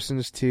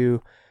comparisons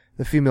to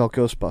the female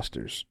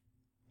Ghostbusters,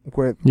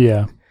 where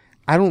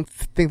I don't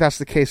think that's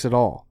the case at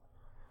all.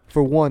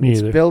 For one,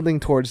 it's building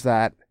towards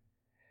that,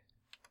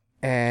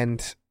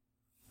 and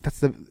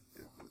that's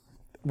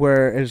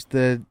whereas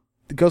the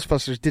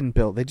Ghostbusters didn't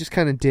build. They just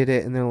kind of did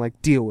it and then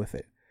like deal with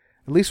it.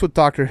 At least with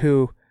Doctor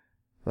Who.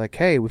 Like,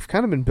 hey, we've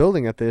kind of been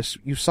building at this.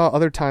 You saw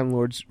other Time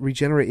Lords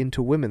regenerate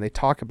into women. They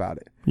talk about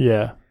it.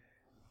 Yeah.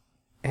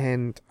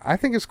 And I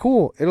think it's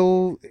cool.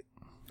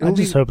 I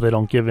just hope they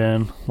don't give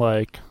in.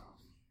 Like,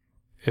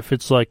 if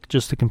it's like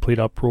just a complete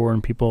uproar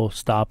and people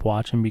stop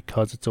watching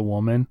because it's a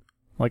woman,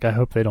 like, I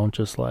hope they don't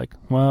just like,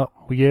 well,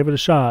 we gave it a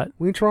shot.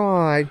 We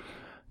tried.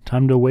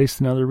 Time to waste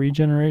another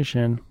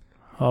regeneration.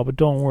 Oh, but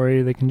don't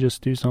worry, they can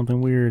just do something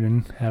weird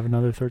and have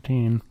another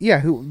 13.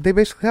 Yeah, they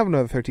basically have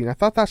another 13. I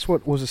thought that's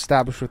what was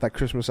established with that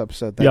Christmas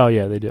episode.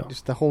 Yeah, they do.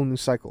 Just the whole new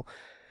cycle.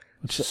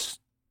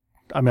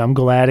 I'm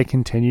glad it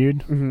continued.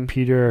 Mm-hmm.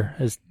 Peter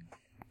has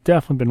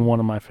definitely been one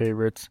of my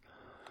favorites.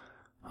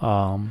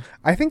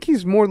 I think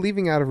he's more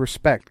leaving out of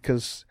respect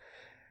because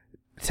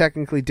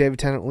technically David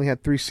Tennant only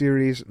had 3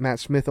 series. Matt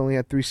Smith only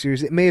had 3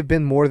 series. It may have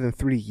been more than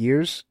 3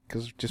 years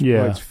because just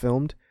where it's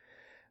filmed.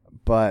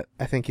 But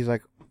I think he's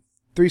like,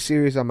 3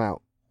 series, I'm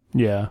out.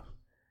 Yeah.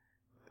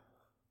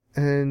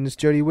 And it's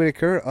Jodie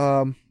Whittaker.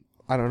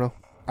 I don't know.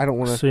 I don't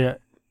want to. So yeah,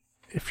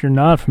 if you're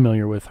not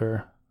familiar with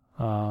her,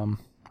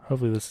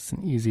 hopefully this is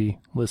an easy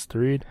list to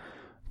read.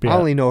 I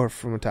only know her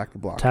from Attack the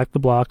Block. Attack the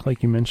Block,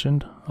 like you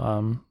mentioned.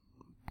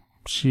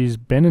 She's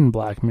been in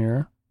Black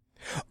Mirror.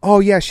 Oh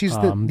yeah, she's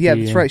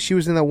that's right. She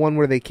was in that one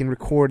where they can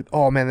record.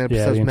 Oh man, that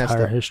episode's the messed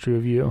entire up. History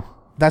of You.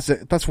 That's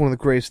one of the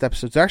greatest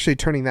episodes. They're actually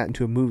turning that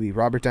into a movie.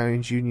 Robert Downey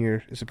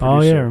Jr. is a producer.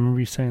 Oh yeah, I remember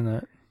you saying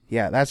that.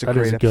 Yeah, that's a great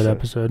episode. That is a good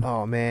episode.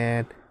 Oh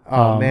man.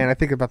 I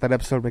think about that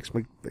episode makes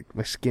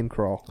my skin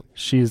crawl.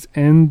 She's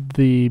in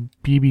the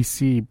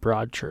BBC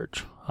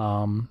Broadchurch,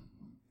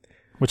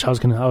 which I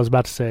was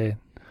about to say,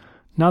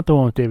 not the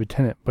one with David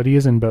Tennant, but he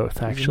is in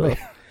both actually.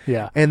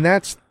 Yeah, and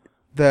that's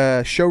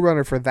the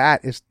showrunner for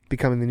that is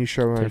becoming the new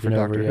showrunner for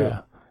Doctor Who.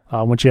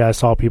 Yeah, which I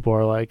saw people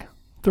are like,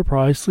 they're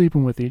probably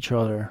sleeping with each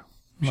other.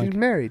 She's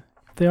married.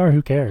 If they are,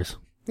 who cares?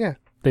 Yeah,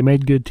 they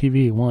made good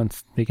TV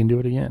once; they can do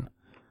it again.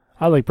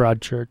 I like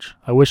Broadchurch.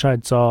 I wish I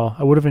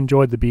would have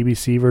enjoyed the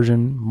BBC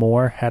version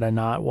more had I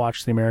not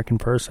watched the American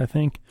first, I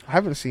think. I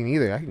haven't seen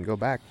either. I can go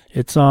back.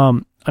 It's, I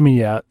I mean,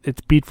 yeah,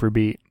 it's beat for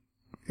beat.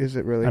 Is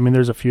it really? I mean,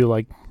 there's a few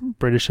like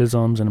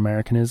Britishisms and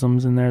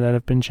Americanisms in there that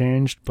have been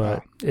changed,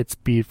 but it's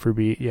beat for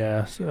beat,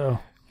 yeah. So,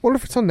 wonder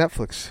if it's on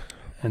Netflix.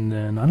 And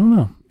then I don't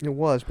know. It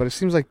was, but it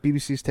seems like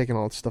BBC's taking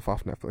all its stuff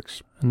off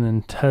Netflix. And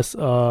then Tess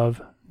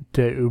of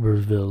de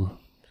Uberville,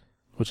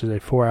 which is a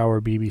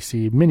 4-hour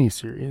BBC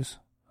miniseries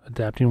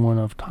adapting one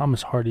of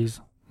Thomas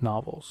Hardy's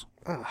novels.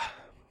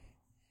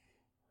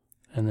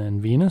 And then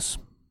Venus,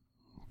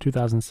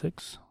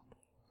 2006.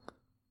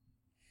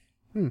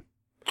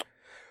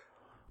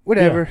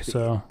 Whatever. Yeah,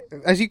 so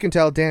as you can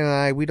tell, Dan and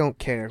I, we don't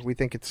care. We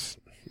think it's.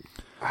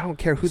 I don't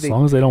care who as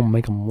long as they don't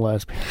make them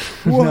lesbian.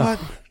 What? No, I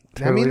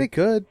totally. mean, they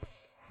could.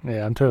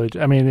 Yeah, I'm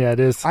totally. I mean, yeah, it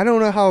is. I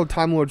don't know how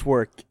Time Lords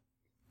work.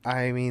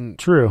 I mean,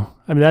 True.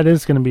 I mean, that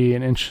is going to be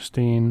an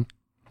interesting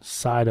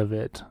side of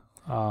it,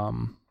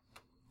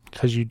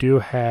 because you do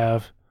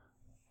have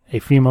a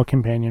female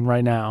companion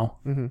right now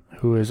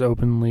who is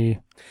openly.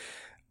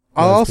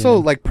 I'll also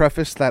lesbian. like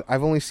preface that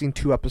I've only seen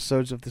 2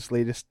 episodes of this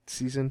latest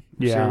season.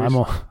 Yeah,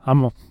 series.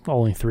 I'm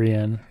only 3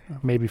 in,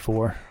 maybe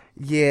 4.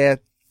 Yeah,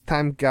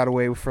 time got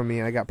away from me,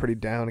 and I got pretty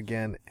down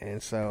again,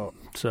 and so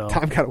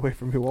time got away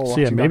from me while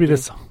watching. Yeah, maybe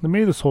Doctor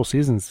maybe this whole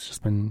season's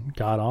just been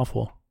god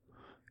awful,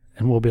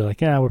 and we'll be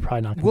like, yeah, we're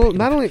probably not. Well,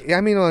 not only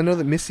I mean, I know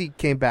that Missy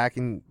came back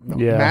and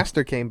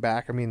Master came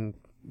back. I mean,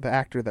 the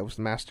actor that was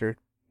the Master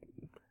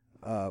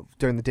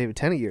during the David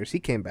Tennant years, he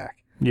came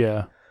back.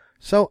 Yeah.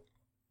 So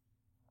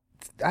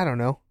I don't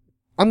know.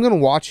 I'm gonna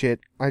watch it.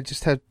 I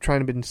just have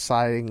trying to be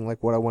deciding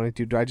like what I want to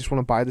do. Do I just want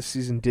to buy the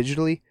season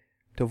digitally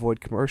to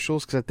avoid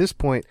commercials? Because at this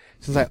point,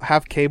 since I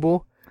have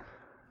cable,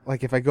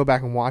 like if I go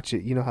back and watch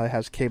it, you know how it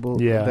has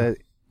cable. Yeah.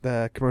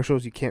 The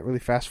commercials you can't really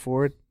fast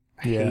forward.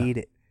 I hate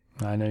it.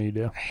 I know you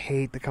do. I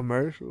hate the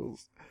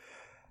commercials.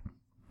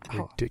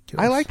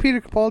 Ridiculous. I like Peter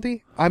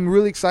Capaldi. I'm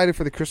really excited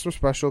for the Christmas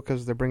special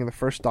because they're bringing the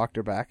first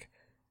Doctor back.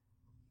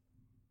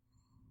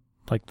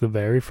 Like the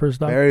very first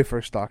Doctor? Very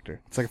first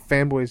Doctor. It's like a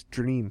fanboy's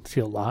dream. Is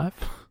he alive?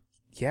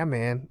 Yeah,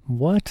 man.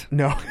 What?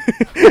 No.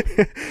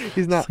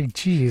 He's not. It's like,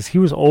 geez, he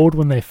was old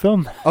when they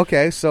filmed that.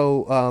 Okay,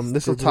 so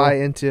this will tie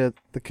into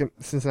the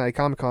Cincinnati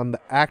Comic-Con.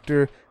 The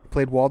actor who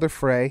played Walder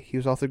Frey. He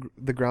was also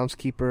the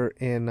groundskeeper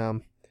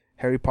in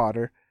Harry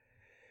Potter.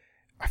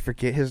 I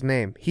forget his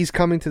name. He's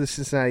coming to the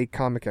Cincinnati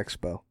Comic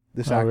Expo,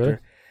 this actor. Really?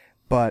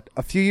 But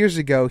a few years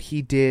ago,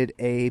 he did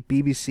a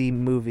BBC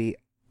movie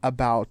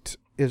about...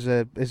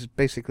 is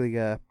basically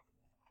a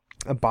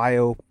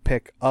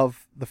biopic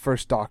of the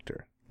first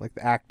Doctor, like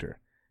the actor,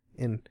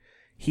 and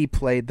he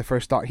played the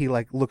first Doctor. He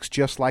like looks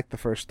just like the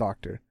first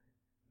Doctor.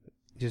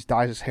 He just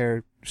dyes his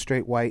hair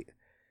straight white.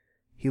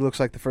 He looks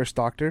like the first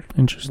Doctor,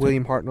 Interesting.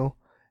 William Hartnell,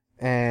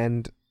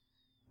 and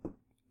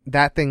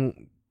that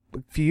thing a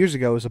few years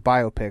ago was a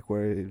biopic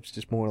where it was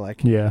just more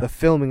like the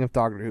filming of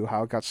Doctor Who,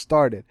 how it got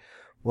started.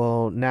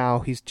 Well, now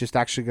he's just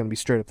actually going to be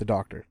straight up the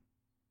Doctor.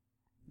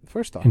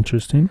 First Doctor.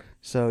 Interesting.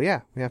 So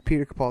yeah, we have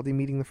Peter Capaldi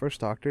meeting the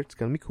first Doctor. It's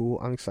gonna be cool.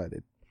 I'm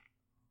excited.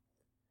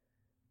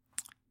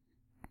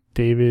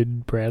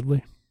 David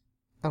Bradley?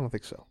 I don't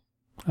think so.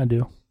 I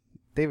do.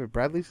 David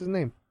Bradley's his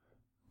name.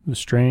 The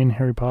Strain,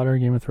 Harry Potter,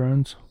 Game of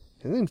Thrones.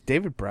 His name's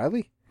David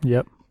Bradley?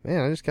 Yep.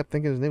 Man, I just kept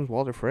thinking his name's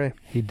Walter Frey.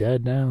 He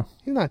dead now.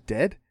 He's not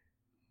dead.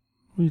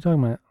 What are you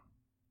talking about?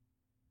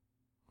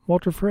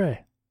 Walter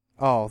Frey.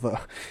 Oh,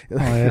 yeah,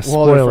 Walter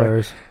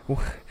spoilers. Frey.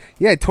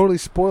 Yeah, I totally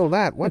spoiled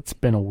that. What? It's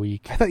been a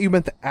week. I thought you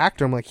meant the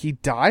actor. I'm like, he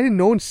died and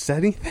no one said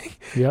anything?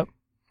 Yep.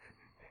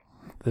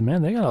 They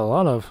got a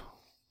lot of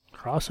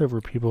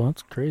crossover people.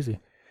 That's crazy.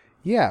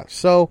 Yeah,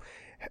 so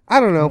I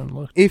don't know.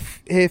 Look.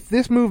 If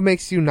this move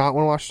makes you not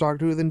want to watch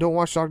Doctor Who, then don't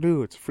watch Doctor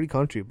Who. It's a free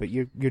country, but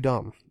you're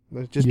dumb.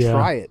 Just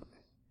try it.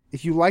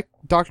 If you like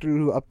Doctor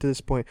Who up to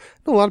this point,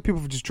 I know a lot of people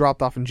have just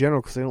dropped off in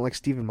general because they don't like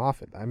Stephen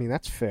Moffat. I mean,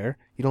 that's fair.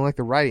 You don't like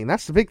the writing.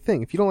 That's the big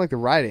thing. If you don't like the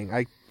writing,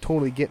 I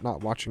totally get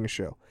not watching a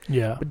show.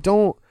 Yeah. But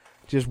don't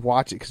just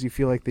watch it because you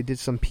feel like they did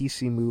some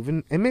PC move.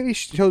 And maybe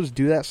shows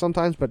do that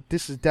sometimes, but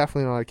this is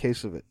definitely not a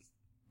case of it.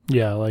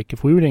 Yeah, like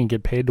if we didn't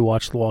get paid to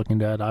watch The Walking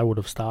Dead, I would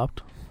have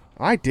stopped.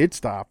 I did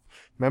stop.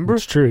 Remember?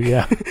 It's true,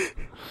 yeah.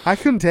 I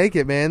couldn't take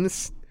it, man.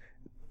 This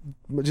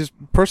just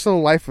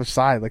personal life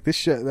aside, like this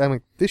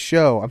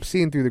show, I'm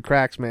seeing through the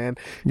cracks, man.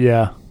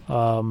 Yeah.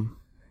 Some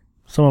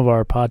of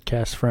our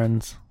podcast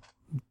friends,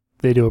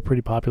 they do a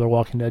pretty popular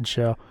Walking Dead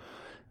show.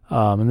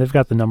 And they've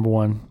got the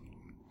 #1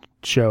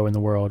 show in the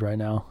world right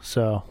now.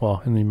 So,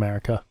 well, in the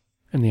Americas.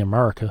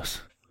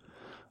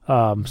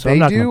 So They I'm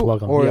not do, going to plug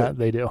them. or Yeah,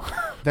 they do.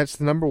 That's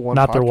the #1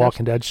 Not their podcast?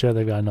 Walking Dead show.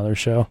 They've got another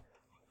show.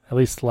 At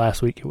least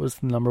last week it was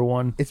the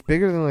 #1. It's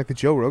bigger than like the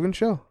Joe Rogan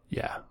show?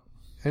 Yeah.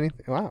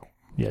 Anything? Wow.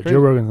 Yeah, Crazy. Joe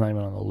Rogan's not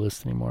even on the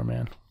list anymore,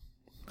 man.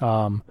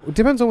 It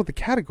depends on what the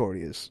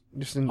category is.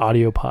 Just in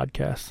Audio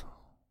podcasts.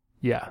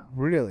 Yeah.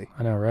 Really?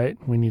 I know, right?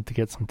 We need to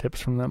get some tips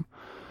from them.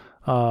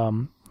 That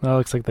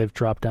looks like they've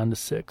dropped down to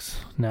 6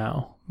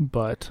 now,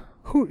 but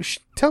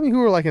Tell me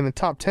who are like in the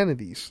top 10 of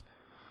these.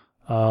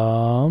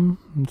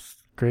 it's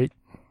great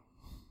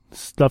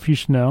stuff you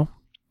should know,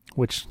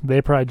 which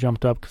they probably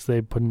jumped up because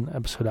they put an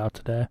episode out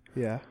today.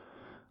 Yeah.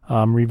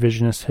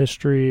 Revisionist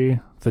History,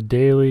 The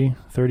Daily,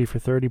 30 for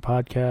 30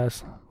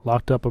 podcast,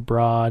 Locked Up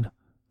Abroad,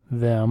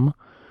 Them,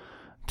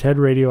 TED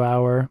Radio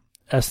Hour,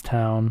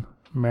 S-Town,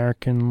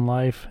 American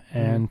Life,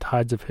 and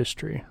Tides of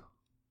History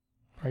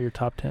are your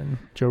top 10.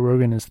 Joe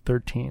Rogan is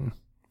 13.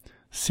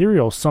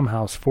 Serial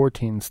somehow is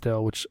 14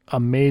 still, which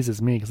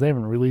amazes me because they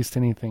haven't released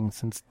anything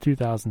since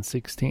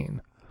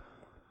 2016.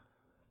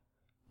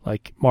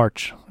 Like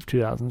March of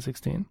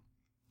 2016.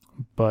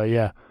 But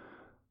yeah.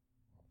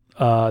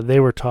 They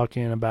were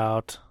talking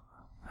about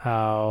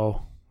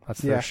how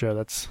that's their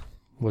show.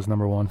 Was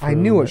number one. I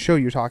knew what show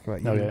you were talking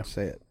about. You didn't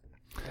say it.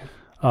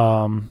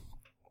 What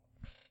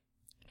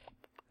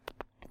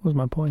was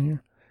my point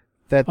here?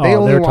 That they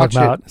only were watch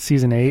talking about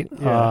season 8.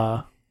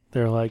 Yeah.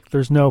 They're like,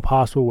 there's no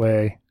possible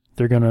way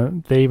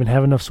they even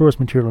have enough source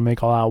material to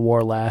make All Out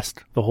War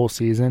last the whole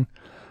season.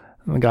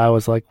 And the guy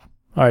was like,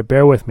 all right,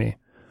 bear with me.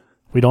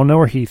 We don't know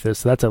where Heath is,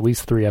 so that's at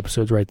least 3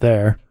 episodes right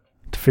there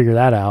to figure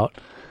that out.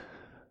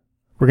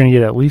 We're going to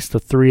get at least a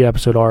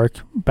 3-episode arc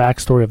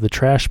backstory of the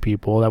trash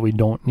people that we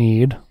don't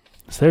need.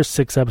 So there's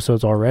 6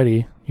 episodes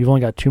already. You've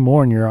only got 2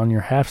 more and you're on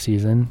your half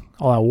season.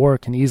 All Out War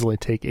can easily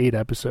take 8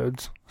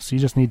 episodes. So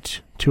you just need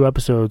 2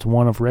 episodes,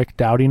 one of Rick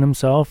doubting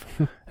himself,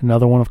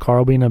 another one of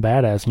Carl being a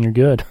badass, and you're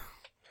good.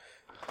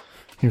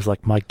 He was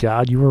like, my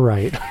God, you were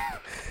right.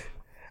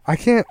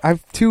 I'm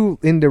too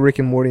into Rick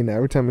and Morty now.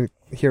 Every time I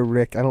hear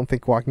Rick, I don't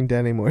think Walking Dead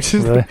anymore. It's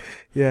just Really?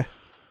 Yeah.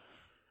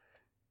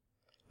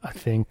 I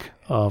think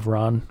of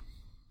Ron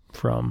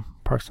from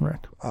Parks and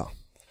Rec. Oh.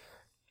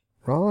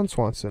 Ron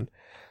Swanson.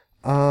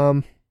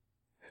 So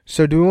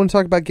do we want to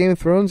talk about Game of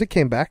Thrones? It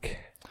came back.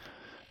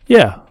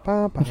 Yeah,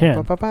 we can.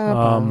 I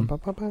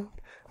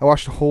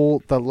watched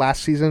the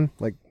last season,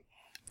 like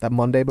that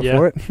Monday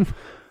before it.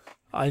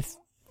 I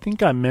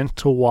think I meant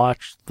to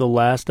watch the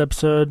last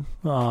episode,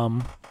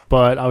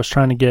 but I was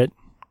trying to get...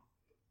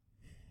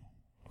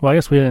 Well, I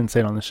guess we didn't say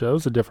it on the show. It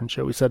was a different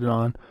show. We said it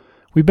on...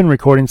 We've been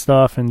recording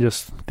stuff and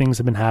just things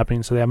have been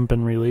happening, so they haven't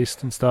been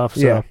released and stuff.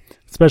 So,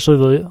 especially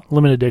the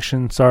Limited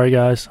Addiction. Sorry,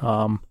 guys.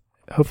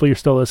 Hopefully you're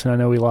still listening. I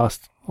know we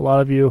lost a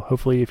lot of you.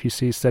 Hopefully if you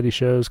see steady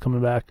shows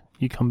coming back,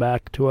 you come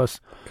back to us.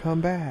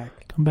 Come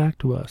back. Come back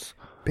to us.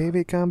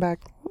 Baby, come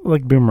back.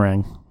 Like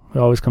Boomerang.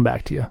 We always come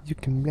back to you. You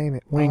can blame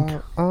it. Wink.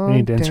 We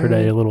need to insert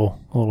a little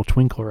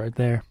twinkle right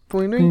there.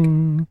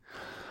 Wink.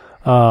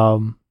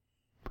 But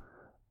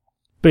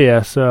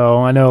yeah, so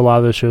I know a lot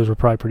of those shows were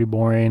probably pretty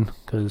boring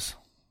because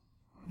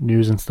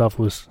news and stuff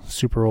was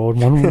super old.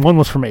 One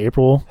was from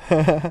April.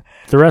 The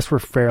rest were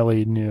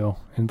fairly new,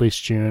 at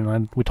least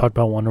June. We talked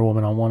about Wonder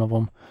Woman on one of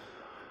them.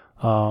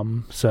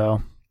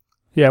 So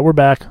yeah, we're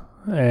back,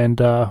 and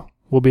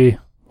we'll be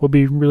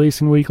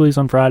releasing weeklies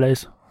on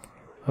Fridays.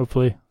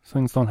 Hopefully,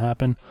 things don't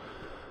happen.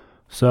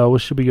 So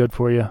this should be good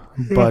for you.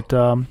 But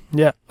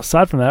yeah,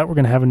 aside from that, we're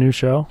gonna have a new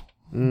show,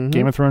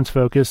 Game of Thrones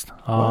focused.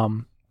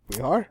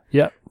 We are.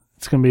 Yep.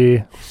 It's going to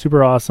be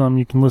super awesome.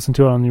 You can listen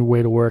to it on your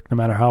way to work, no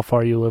matter how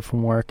far you live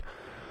from work.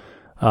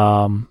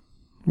 We're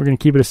going to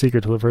keep it a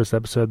secret till the first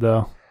episode,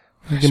 though.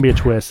 It's going to be a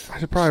twist. I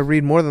should probably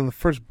read more than the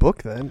first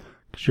book, then.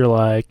 Because you're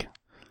like,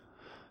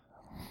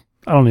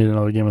 I don't need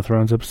another Game of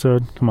Thrones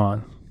episode. Come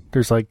on.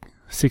 There's like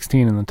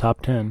 16 in the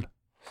top 10.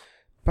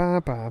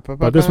 But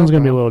this one's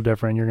going to be a little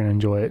different. You're going to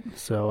enjoy it.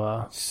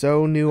 So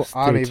new.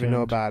 I don't even tuned.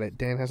 know about it.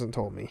 Dan hasn't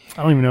told me.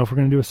 I don't even know if we're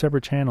going to do a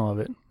separate channel of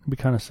it. It'd be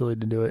kind of silly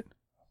to do it.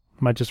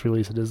 Might just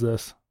release it as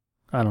this.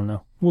 I don't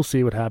know. We'll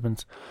see what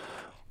happens.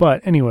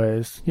 But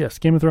anyways, yes,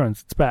 Game of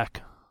Thrones. It's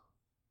back.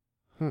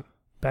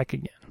 Back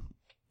again.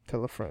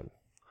 Tell a friend.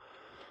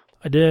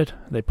 I did.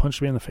 They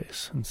punched me in the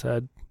face and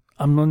said,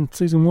 I'm on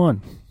season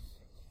 1.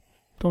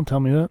 Don't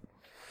tell me that.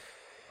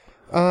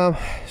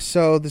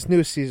 So this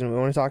newest season, we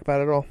want to talk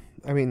about it all?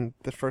 I mean,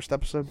 the first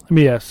episode?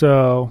 Yeah,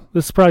 so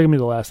this is probably going to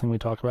be the last thing we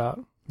talk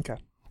about.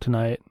 Okay.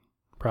 Tonight,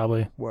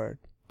 probably. Word.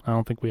 I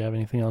don't think we have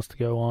anything else to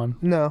go on.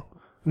 No.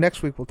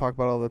 Next week we'll talk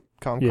about all the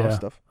Comic-Con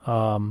stuff.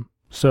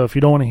 So if you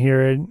don't want to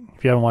hear it,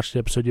 if you haven't watched the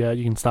episode yet,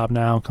 you can stop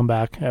now, come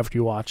back after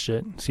you watched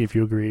it, see if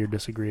you agree or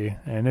disagree.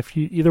 And if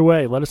you, either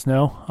way, let us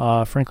know.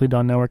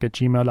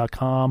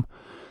 FranklyDonNetwork@gmail.com.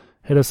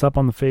 Hit us up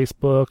on the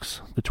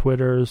Facebooks, the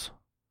Twitters,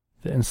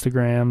 the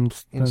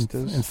Instagrams.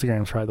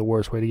 Instagram's probably the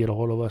worst way to get a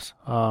hold of us.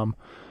 But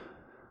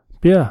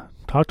yeah,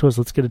 talk to us.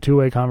 Let's get a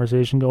two-way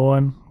conversation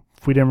going.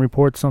 If we didn't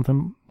report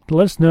something,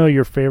 let us know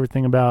your favorite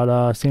thing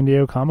about San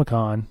Diego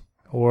Comic-Con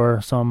or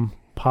some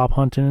pop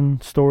hunting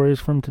stories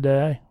from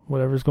today.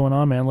 Whatever's going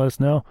on, man, let us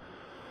know.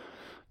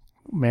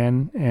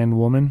 Man and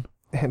woman.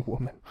 And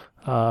woman.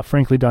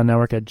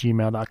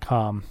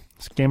 FranklyDonNetwork@gmail.com.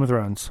 It's Game of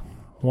Thrones.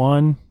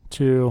 1,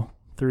 2,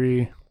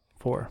 3,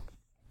 4.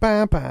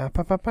 Ba, ba,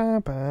 ba, ba,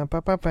 ba,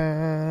 ba, ba,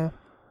 ba.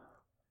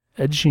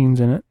 Ed Sheen's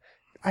in it.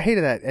 I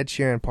hated that Ed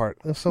Sheeran part.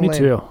 It was so Me lame.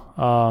 too.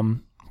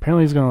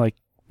 Apparently he's gonna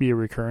be a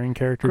recurring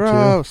character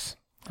Gross.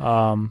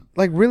 too.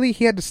 Really,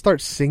 he had to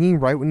start singing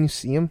right when you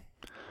see him.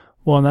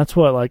 Well, and that's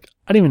what I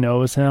didn't even know it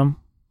was him.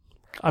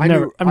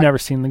 I've never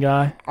seen the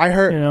guy. I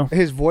heard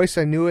his voice.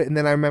 I knew it, and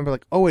then I remember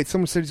oh wait,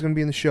 someone said he's going to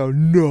be in the show.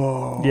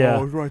 No, yeah,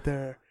 it was right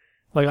there.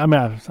 Like, I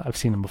mean, I've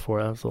seen him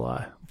before. That was a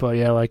lie. But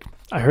yeah, like,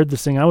 I heard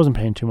this thing. I wasn't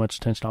paying too much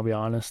attention, I'll be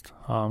honest.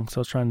 Because I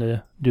was trying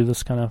to do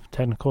this kind of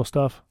technical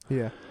stuff.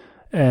 Yeah.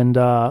 And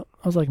I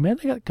was like, man,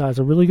 that guy's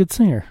a really good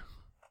singer.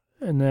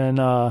 And then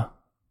I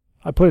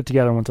put it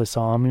together once I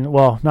saw him.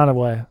 Well, not a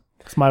way.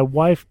 Because my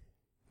wife...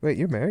 Wait,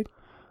 you're married?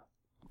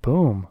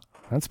 Boom.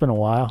 That's been a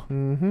while.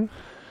 Mm-hmm.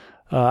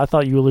 I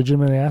thought you were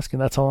legitimately asking.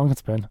 That's how long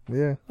it's been.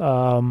 Yeah.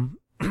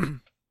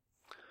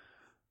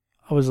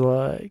 I was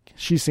like,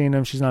 she's seen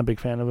him. She's not a big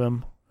fan of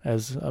him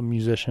as a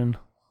musician.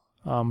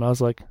 I was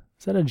like,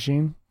 is that a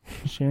Sheeran?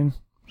 Sheeran.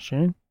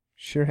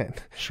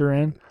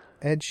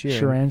 Ed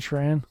Sheeran.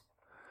 Sheeran.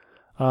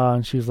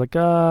 And she was like,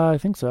 I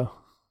think so.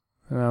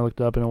 And I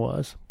looked up and it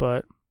was.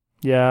 But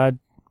yeah,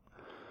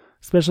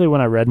 especially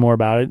when I read more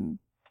about it,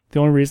 the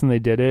only reason they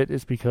did it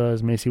is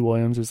because Macy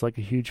Williams is like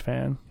a huge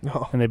fan.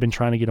 Oh. And they've been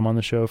trying to get him on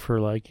the show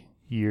for like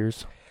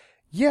years.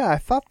 Yeah, I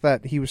thought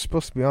that he was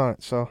supposed to be on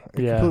it, so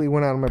it Yeah. completely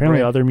went out of my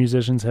Apparently brain. other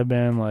musicians have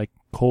been, like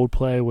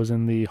Coldplay was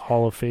in the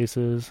Hall of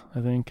Faces,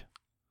 I think.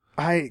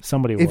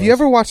 Somebody was. If you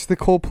ever watch the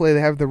Coldplay,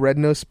 they have the Red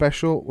Nose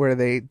special where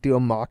they do a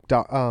mock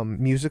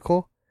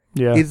musical.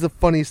 Yeah. It's the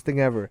funniest thing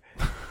ever.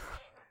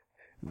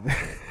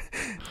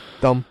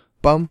 Dum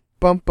bum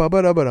bum ba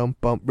ba da ba dum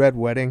bum Red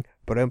Wedding.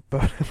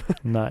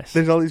 Nice.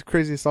 There's all these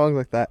crazy songs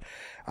like that.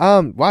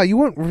 Wow, you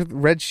went with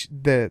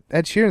the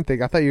Ed Sheeran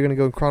thing. I thought you were gonna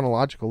go in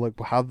chronological, like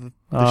how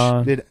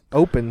it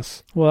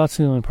opens. Well, that's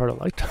the only part I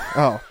liked.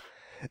 Oh,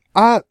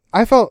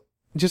 I felt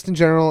just in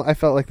general, I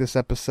felt like this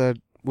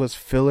episode was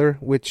filler,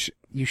 which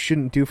you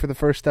shouldn't do for the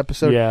first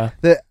episode. Yeah.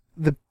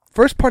 The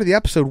first part of the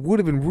episode would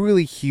have been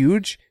really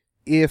huge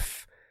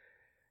if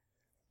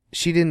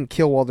she didn't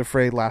kill Walder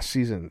Frey last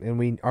season, and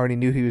we already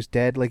knew he was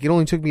dead. Like, it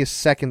only took me a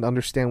second to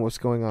understand what's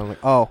going on.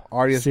 Like, oh,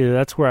 Arya. See,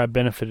 that's where I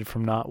benefited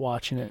from not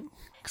watching it,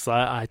 because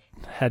I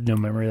had no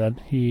memory that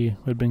he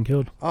had been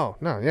killed. Oh,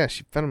 no, yeah,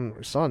 she fed him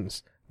her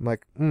sons. I'm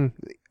like,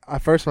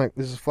 At first, I'm like,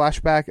 this is a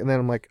flashback, and then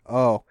I'm like,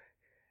 oh.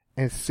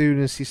 And as soon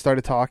as he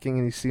started talking,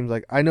 and he seems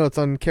like, I know it's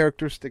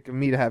uncharacteristic of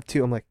me to have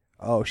two. I'm like,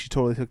 oh, she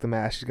totally took the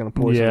mask. She's going to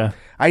poison him.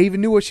 I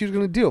even knew what she was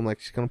going to do. I'm like,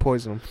 she's going to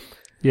poison him.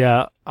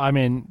 Yeah, I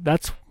mean,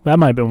 that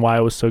might have been why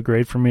it was so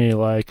great for me.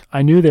 Like,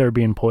 I knew they were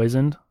being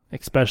poisoned,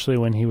 especially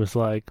when he was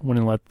like,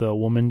 wouldn't let the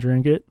woman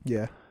drink it.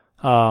 Yeah.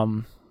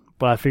 But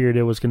I figured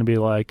it was going to be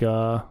like,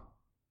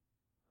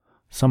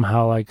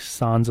 somehow like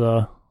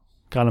Sansa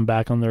got him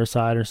back on their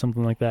side or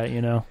something like that,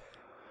 you know?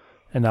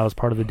 And that was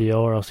part of the deal,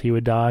 or else he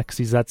would die, because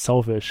he's that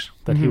selfish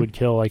that he would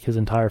kill like his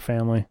entire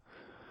family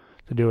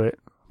to do it.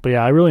 But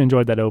yeah, I really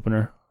enjoyed that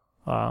opener.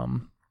 I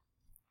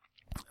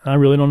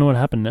really don't know what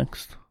happened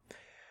next.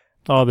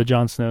 Oh, the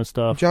Jon Snow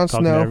stuff. Jon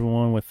Talking Snow. to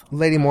everyone with...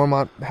 Lady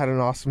Mormont had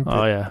an awesome...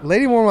 Oh, yeah.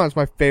 Lady Mormont's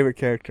my favorite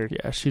character.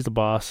 Yeah, she's the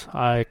boss.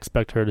 I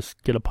expect her to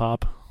get a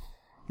pop.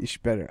 You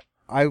should better.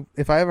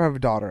 If I ever have a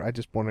daughter, I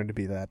just want her to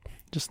be that.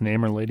 Just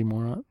name her Lady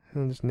Mormont.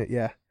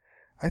 Yeah.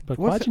 Like,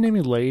 why'd you name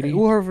me Lady?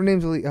 Well, her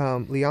name's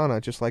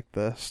Lyanna, just like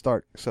the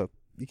Stark. So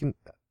you can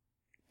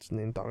just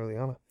name daughter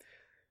Lyanna.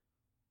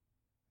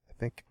 I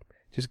think.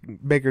 Just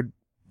make her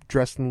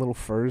dressed in little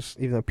furs,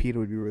 even though Peter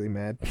would be really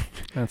mad.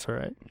 That's all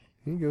right.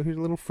 Here you go. Here's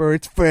a little fur.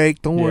 It's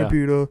fake. Don't worry,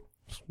 Peter.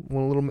 Just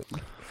want a little...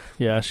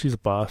 Yeah, she's a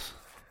boss.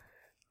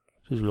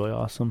 She's really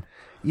awesome.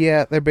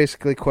 Yeah, they're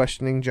basically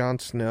questioning Jon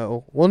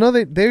Snow. Well, no,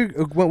 they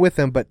went with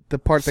him, but the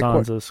part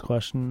Sansa's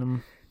questioning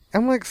him.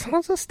 I'm like,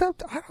 Sansa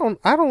stepped... I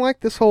don't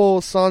like this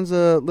whole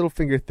Sansa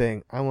Littlefinger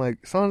thing. I'm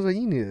like, Sansa,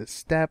 you need to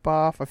step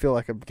off. I feel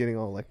like I'm getting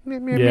all like... Meh,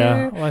 meh, Yeah,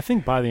 meh. well, I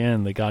think by the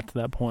end they got to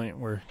that point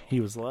where he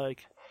was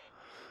like,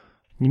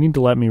 you need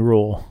to let me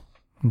rule.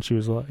 And she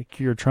was like,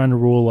 you're trying to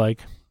rule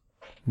like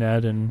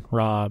Ned and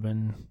Robb,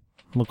 and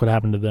look what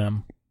happened to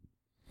them.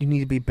 You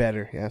need to be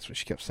better. Yeah, that's what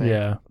she kept saying.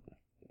 Yeah.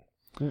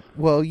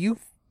 Well, you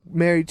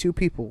married two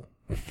people.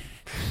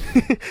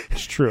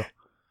 It's true.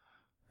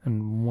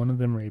 And one of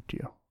them raped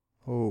you.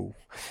 Oh.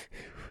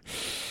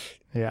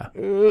 Yeah.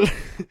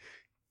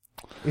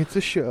 It's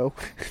a show.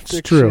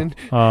 It's true.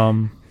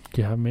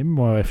 Yeah, maybe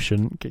my wife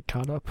shouldn't get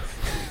caught up.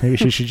 Maybe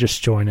she should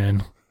just join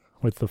in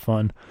with the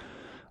fun.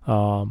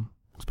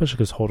 Especially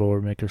because Hodor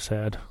would make her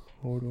sad.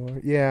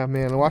 Hodor. Yeah,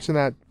 man. I'm watching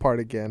that part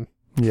again.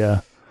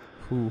 Yeah.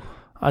 Ooh.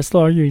 I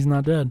still argue he's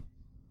not dead.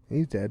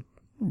 He's dead.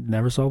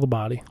 Never saw the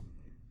body.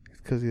 It's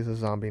because he's a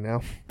zombie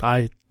now.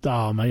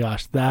 Oh my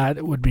gosh,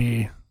 that would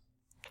be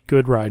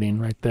good writing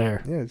right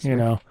there. Yeah, you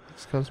know,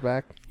 just comes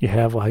back. You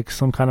have like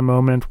some kind of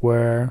moment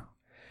where,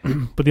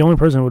 but the only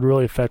person it would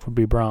really affect would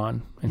be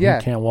Bronn, and he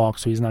can't walk,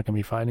 so he's not going to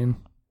be fighting.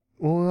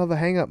 Well, we'll have the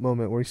hang-up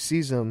moment where he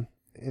sees him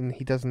and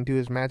he doesn't do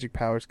his magic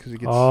powers because he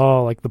gets...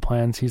 Oh, like the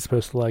plans he's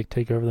supposed to like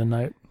take over the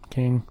Night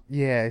King.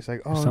 Yeah, he's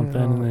like, oh, or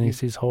something, no. And then he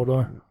sees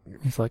Hodor.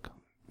 He's like...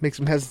 Makes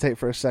him hesitate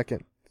for a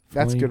second.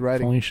 That's good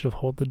writing. Only you should have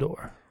hold the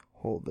door.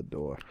 Hold the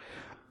door.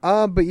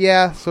 But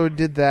yeah, so it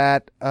did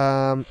that.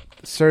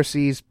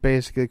 Cersei's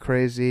basically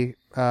crazy.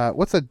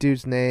 What's that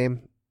dude's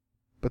name?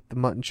 But the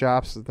mutton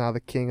chops is now the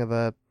king of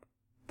the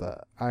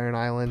Iron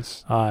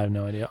Islands. I have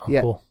no idea.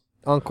 Uncle.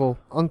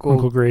 Yeah.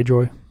 Uncle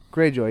Greyjoy.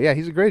 Greyjoy. Yeah,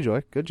 he's a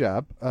Greyjoy. Good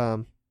job.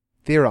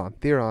 Theron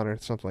or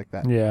something like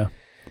that. Yeah.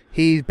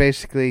 He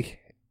basically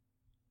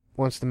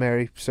wants to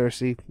marry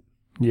Cersei.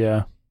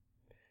 Yeah.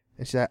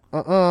 And she's like,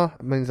 I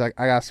mean, he's like,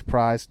 I got a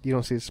surprise. You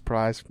don't see the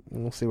surprise.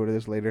 We'll see what it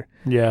is later.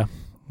 Yeah.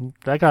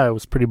 That guy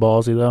was pretty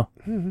ballsy, though.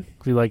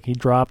 Mm-hmm. He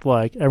dropped,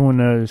 everyone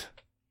knows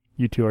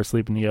you two are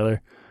sleeping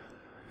together.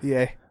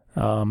 Yeah.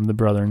 The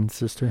brother and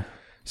sister.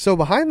 So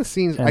behind the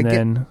scenes,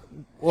 And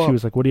she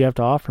was like, what do you have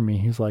to offer me?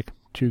 He's like,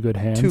 2 good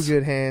hands. 2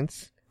 good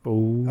hands.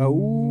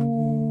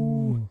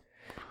 Oh.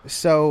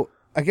 So,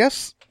 I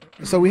guess,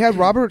 we had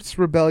Robert's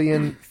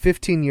Rebellion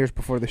 15 years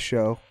before the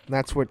show. And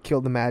that's what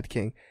killed the Mad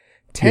King.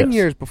 10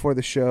 years before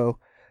the show,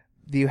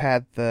 you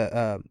had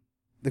the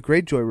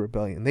Greyjoy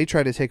Rebellion. They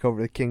tried to take over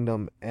the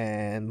kingdom,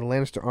 and the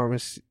Lannister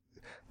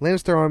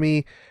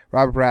army,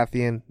 Robert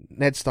Baratheon,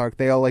 Ned Stark,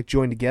 they all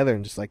joined together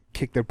and just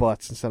kicked their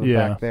butts and sent them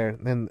back there.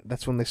 And then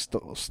that's when they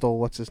stole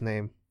what's his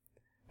name?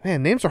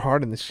 Man, names are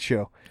hard in this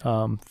show.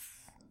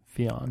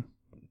 Theon,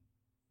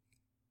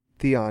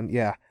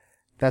 yeah.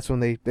 That's when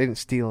they didn't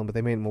steal him, but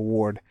they made him a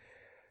ward.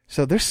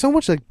 So there's so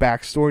much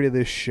backstory to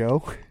this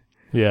show.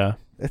 Yeah.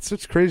 That's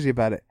what's crazy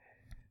about it.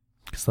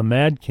 Because the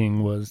Mad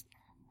King was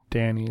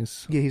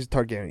Dany's. Yeah, he's a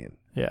Targaryen.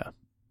 Yeah.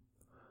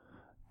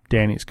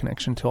 Dany's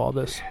connection to all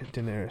this.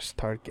 Daenerys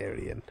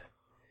Targaryen.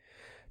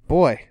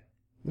 Boy,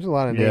 there's a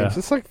lot of names. Yeah.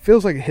 This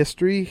feels like a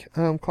history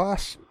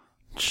class.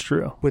 It's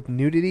true. With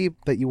nudity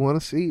that you want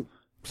to see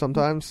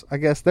sometimes. I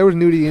guess there was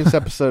nudity in this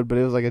episode, but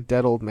it was a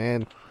dead old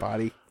man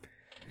body.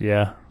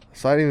 Yeah.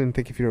 So I didn't even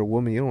think if you're a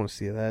woman, you don't want to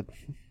see that.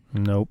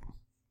 Nope.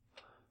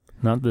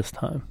 Not this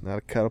time. Not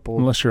a cut-up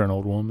Unless you're an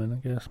old woman,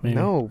 I guess. Maybe.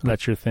 No.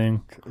 That's your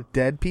thing.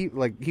 Dead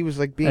people? He was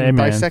being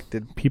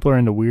dissected. People are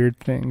into weird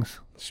things.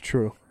 It's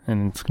true.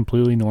 And it's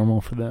completely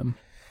normal for them.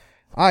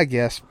 I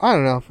guess. I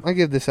don't know. I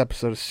give this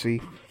episode a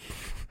C.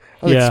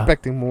 I was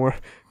expecting more.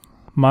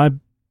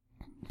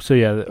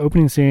 The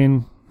opening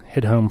scene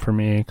hit home for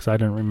me because I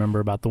didn't remember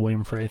about the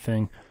William Frey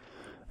thing.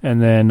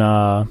 And then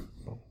the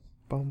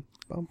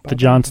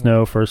Jon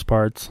Snow first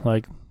parts,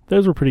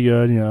 those were pretty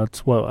good.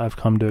 It's what I've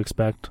come to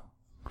expect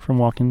from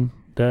Walking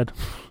Dead.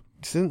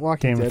 This isn't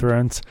Walking Dead. Game of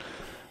Thrones.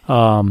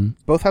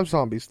 Both have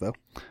zombies, though.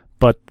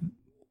 But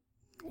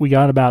we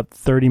got about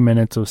 30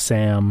 minutes of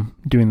Sam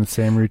doing the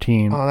same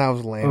routine. Oh, that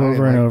was lame.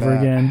 Over and over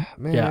again.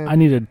 Man. Yeah, I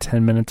needed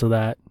 10 minutes of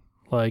that.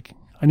 I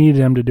needed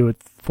him to do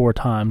it 4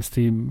 times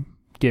to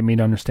get me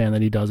to understand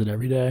that he does it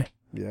every day.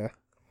 Yeah.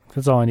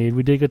 That's all I need.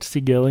 We did get to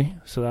see Gilly,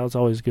 so that was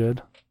always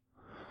good.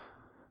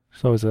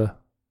 It's always a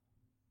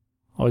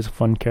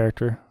fun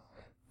character.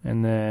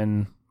 And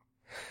then...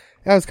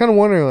 I was kind of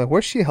wondering,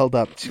 where's she held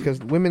up? Because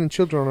women and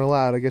children are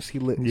allowed. I guess he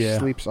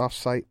sleeps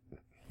off-site.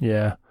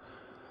 Yeah.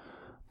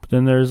 But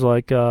then there's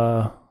there's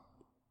a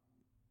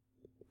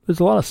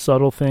lot of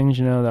subtle things,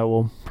 that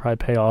will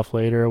probably pay off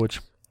later, which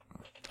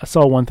I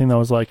saw one thing that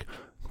was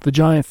the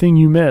giant thing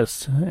you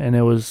missed. And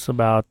it was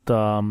about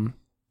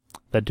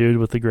that dude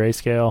with the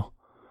grayscale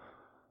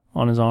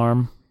on his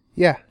arm.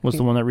 Yeah. Was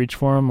the one that reached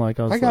for him. I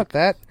got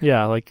that.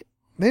 Yeah, I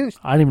didn't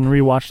even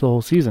rewatch the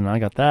whole season. I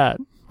got that.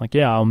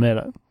 I'll admit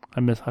it.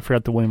 I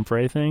forgot the William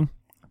Frey thing,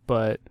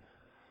 but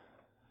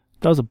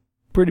that was a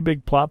pretty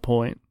big plot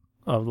point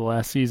of the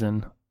last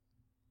season.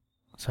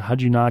 So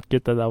how'd you not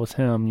get that was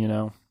him,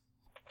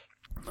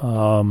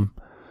 But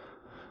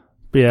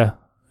yeah,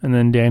 and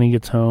then Dany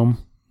gets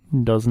home,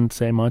 doesn't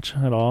say much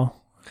at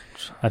all.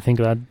 I think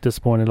that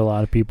disappointed a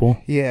lot of people.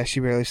 Yeah, she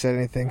barely said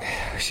anything.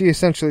 She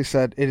essentially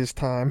said, "It is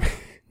time."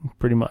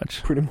 Pretty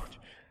much.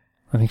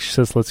 I think she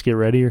says, "Let's get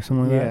ready" or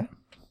something like that.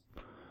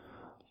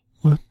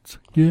 Let's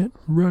get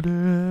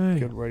ready.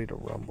 Get ready to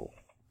rumble.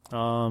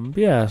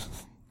 Yeah.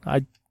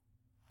 Did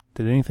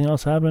anything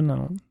else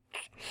happen?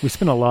 We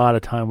spent a lot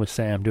of time with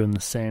Sam doing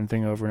the same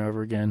thing over and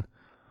over again.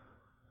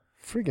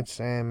 Freaking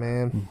Sam,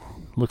 man.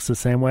 Looks the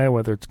same way,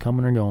 whether it's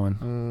coming or going.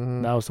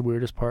 Mm-hmm. That was the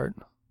weirdest part.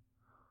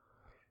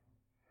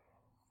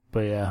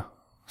 But yeah.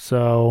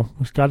 So,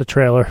 we've got a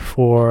trailer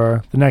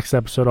for the next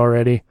episode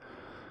already.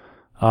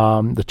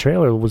 The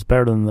trailer was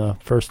better than the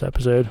first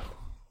episode.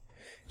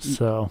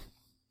 So...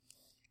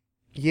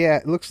 Yeah,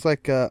 it looks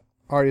like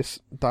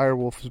Arya's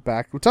Direwolf is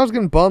back. Which I was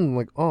getting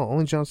bummed.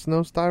 Only Jon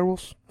Snow's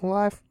Direwolf's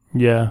alive?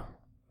 Yeah.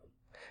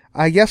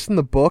 I guess in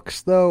the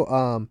books,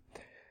 though,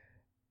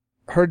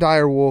 her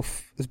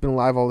Direwolf has been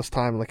alive all this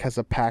time, has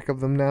a pack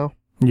of them now.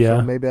 Yeah.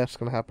 So maybe that's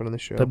going to happen in the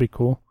show. That'd be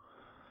cool.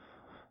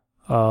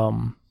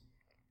 I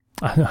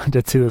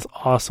did see this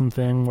awesome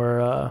thing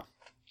where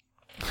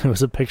it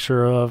was a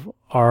picture of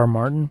R.R.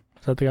 Martin.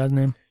 Is that the guy's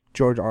name?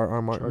 George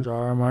R.R. Martin. George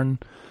R.R. Martin.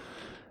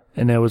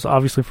 And it was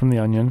obviously from The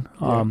Onion,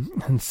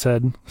 and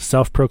said,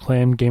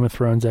 self-proclaimed Game of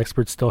Thrones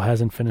expert still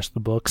hasn't finished the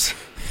books.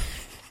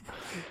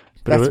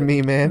 That's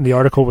me, man. The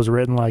article was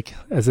written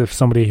as if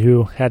somebody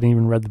who hadn't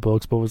even read the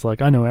books, but was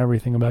I know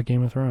everything about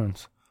Game of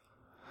Thrones.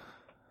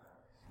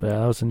 But yeah,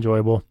 that was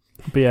enjoyable.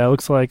 But yeah, it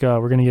looks like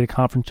we're going to get a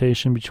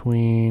confrontation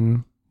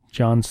between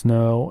Jon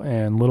Snow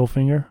and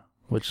Littlefinger,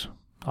 which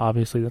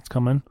obviously that's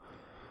coming.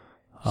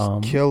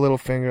 Kill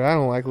Littlefinger. I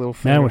don't like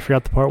Littlefinger. Man, we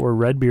forgot the part where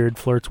Redbeard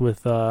flirts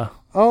with...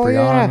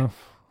 Brianna of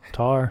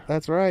Tar.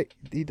 That's right.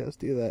 He does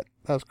do that.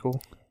 That was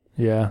cool.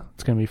 Yeah,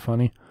 it's gonna be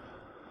funny.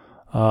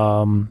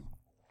 And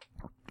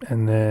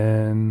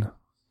then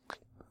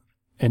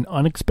an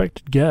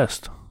unexpected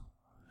guest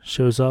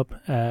shows up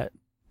at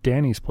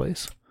Danny's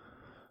place.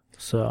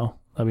 So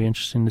that'll be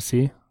interesting to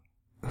see.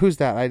 Who's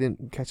that? I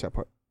didn't catch that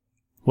part.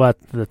 What?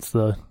 That's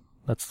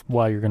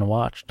why you're gonna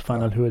watch to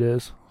find out who it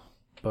is.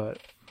 But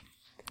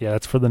yeah,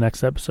 that's for the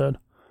next episode.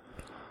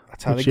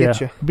 That's how they get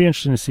you. It'd be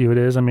interesting to see who it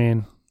is. I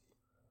mean,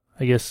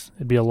 I guess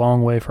it'd be a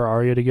long way for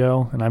Arya to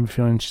go, and I'm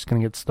feeling she's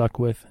gonna get stuck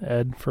with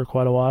Ed for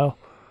quite a while.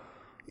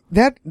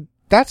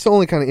 That's the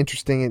only kind of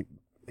interesting.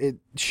 It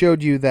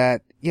showed you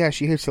that, yeah,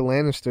 she hates the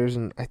Lannisters,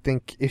 and I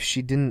think if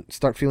she didn't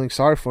start feeling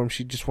sorry for him,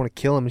 she'd just want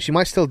to kill him, and she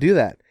might still do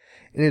that.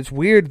 And it's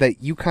weird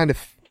that you kind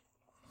of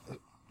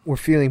were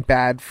feeling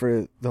bad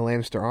for the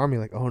Lannister army,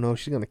 like, oh no,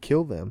 she's going to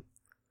kill them.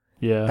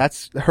 Yeah.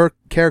 That's her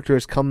character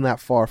has come that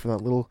far from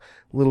that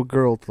little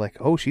girl to like,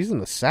 oh, she's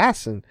an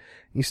assassin.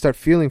 You start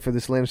feeling for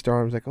this Lannister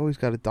army, like, oh, he's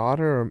got a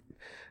daughter,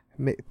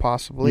 or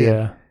possibly.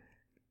 Yeah.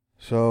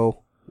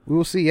 So we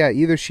will see. Yeah,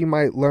 either she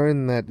might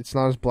learn that it's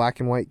not as black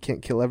and white,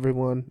 can't kill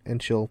everyone,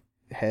 and she'll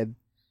head,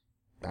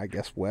 I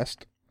guess,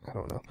 west. I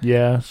don't know.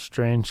 Yeah,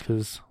 strange,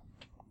 because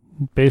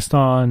based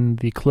on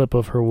the clip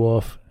of her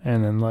wolf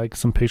and then like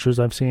some pictures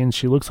I've seen,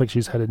 she looks like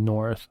she's headed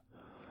north,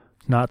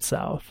 not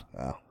south.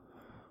 Oh.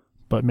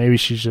 But maybe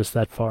she's just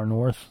that far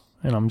north,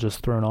 and I'm just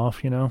thrown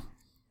off, you know?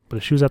 But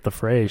if she was at the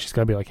fray, she's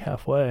got to be like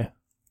halfway.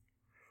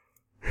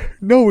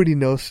 Nobody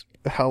knows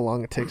how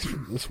long it takes for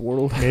this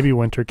world. Maybe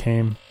winter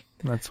came.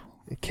 That's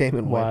it came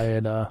and why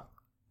went. it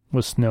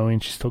was snowing.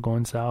 She's still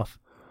going south.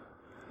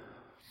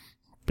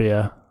 But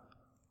yeah,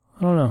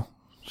 I don't know.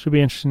 Should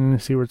be interesting to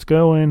see where it's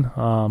going.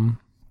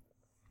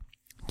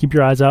 Keep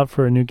your eyes out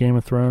for a new Game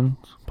of Thrones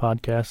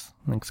podcast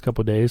next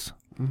couple of days.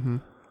 Mm-hmm.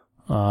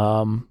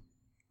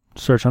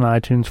 Search on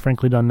iTunes,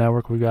 Frankly Done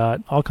Network. We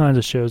got all kinds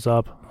of shows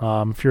up.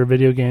 If you're a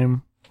video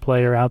game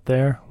player out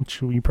there,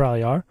 which you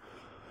probably are,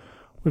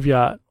 we've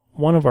got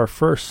one of our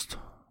first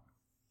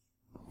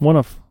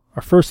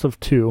of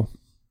two,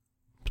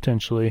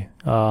 potentially,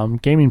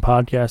 gaming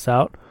podcasts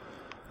out.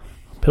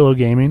 Pillow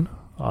Gaming.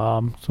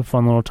 It's a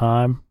fun little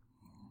time.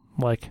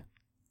 Like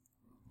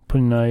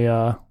putting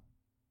a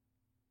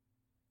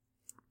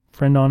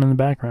friend on in the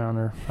background,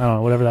 or I don't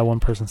know, whatever that one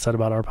person said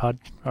about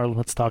our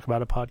Let's Talk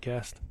About It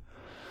podcast.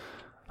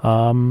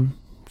 So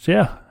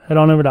yeah, head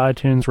on over to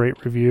iTunes,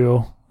 rate,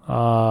 review.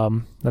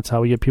 That's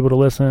how we get people to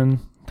listen.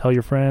 Tell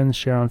your friends,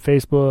 share on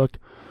Facebook,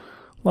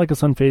 like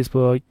us on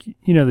Facebook.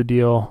 You know the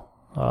deal.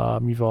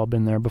 You've all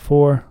been there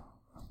before.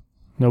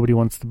 Nobody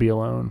wants to be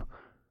alone.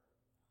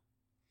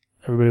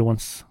 Everybody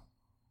wants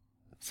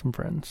some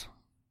friends.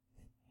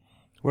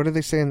 What are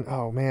they saying?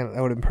 Oh man,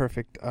 that would have been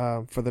perfect.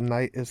 For the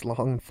night is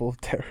long and full of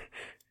terror.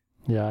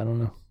 Yeah, I don't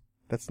know.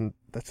 That's in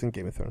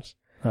Game of Thrones.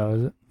 Oh,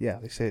 is it? Yeah,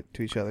 they say it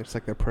to each other. It's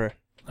like their prayer.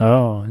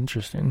 Oh,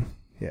 interesting.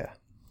 Yeah.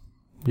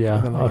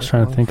 Yeah, I was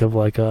trying to think of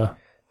like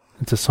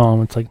it's a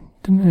song. It's like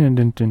something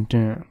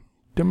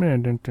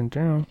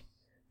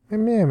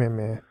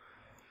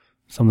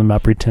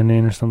about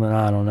pretending or something.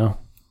 I don't know.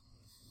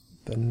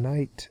 The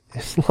night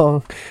is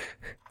long.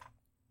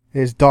 It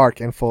is dark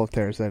and full of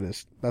terrors.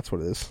 That's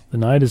what it is. The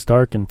night is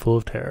dark and full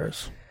of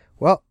terrors.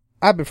 Well,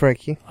 I've been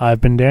Frankie.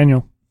 I've been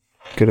Daniel.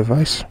 Good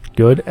advice.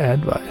 Good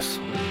advice.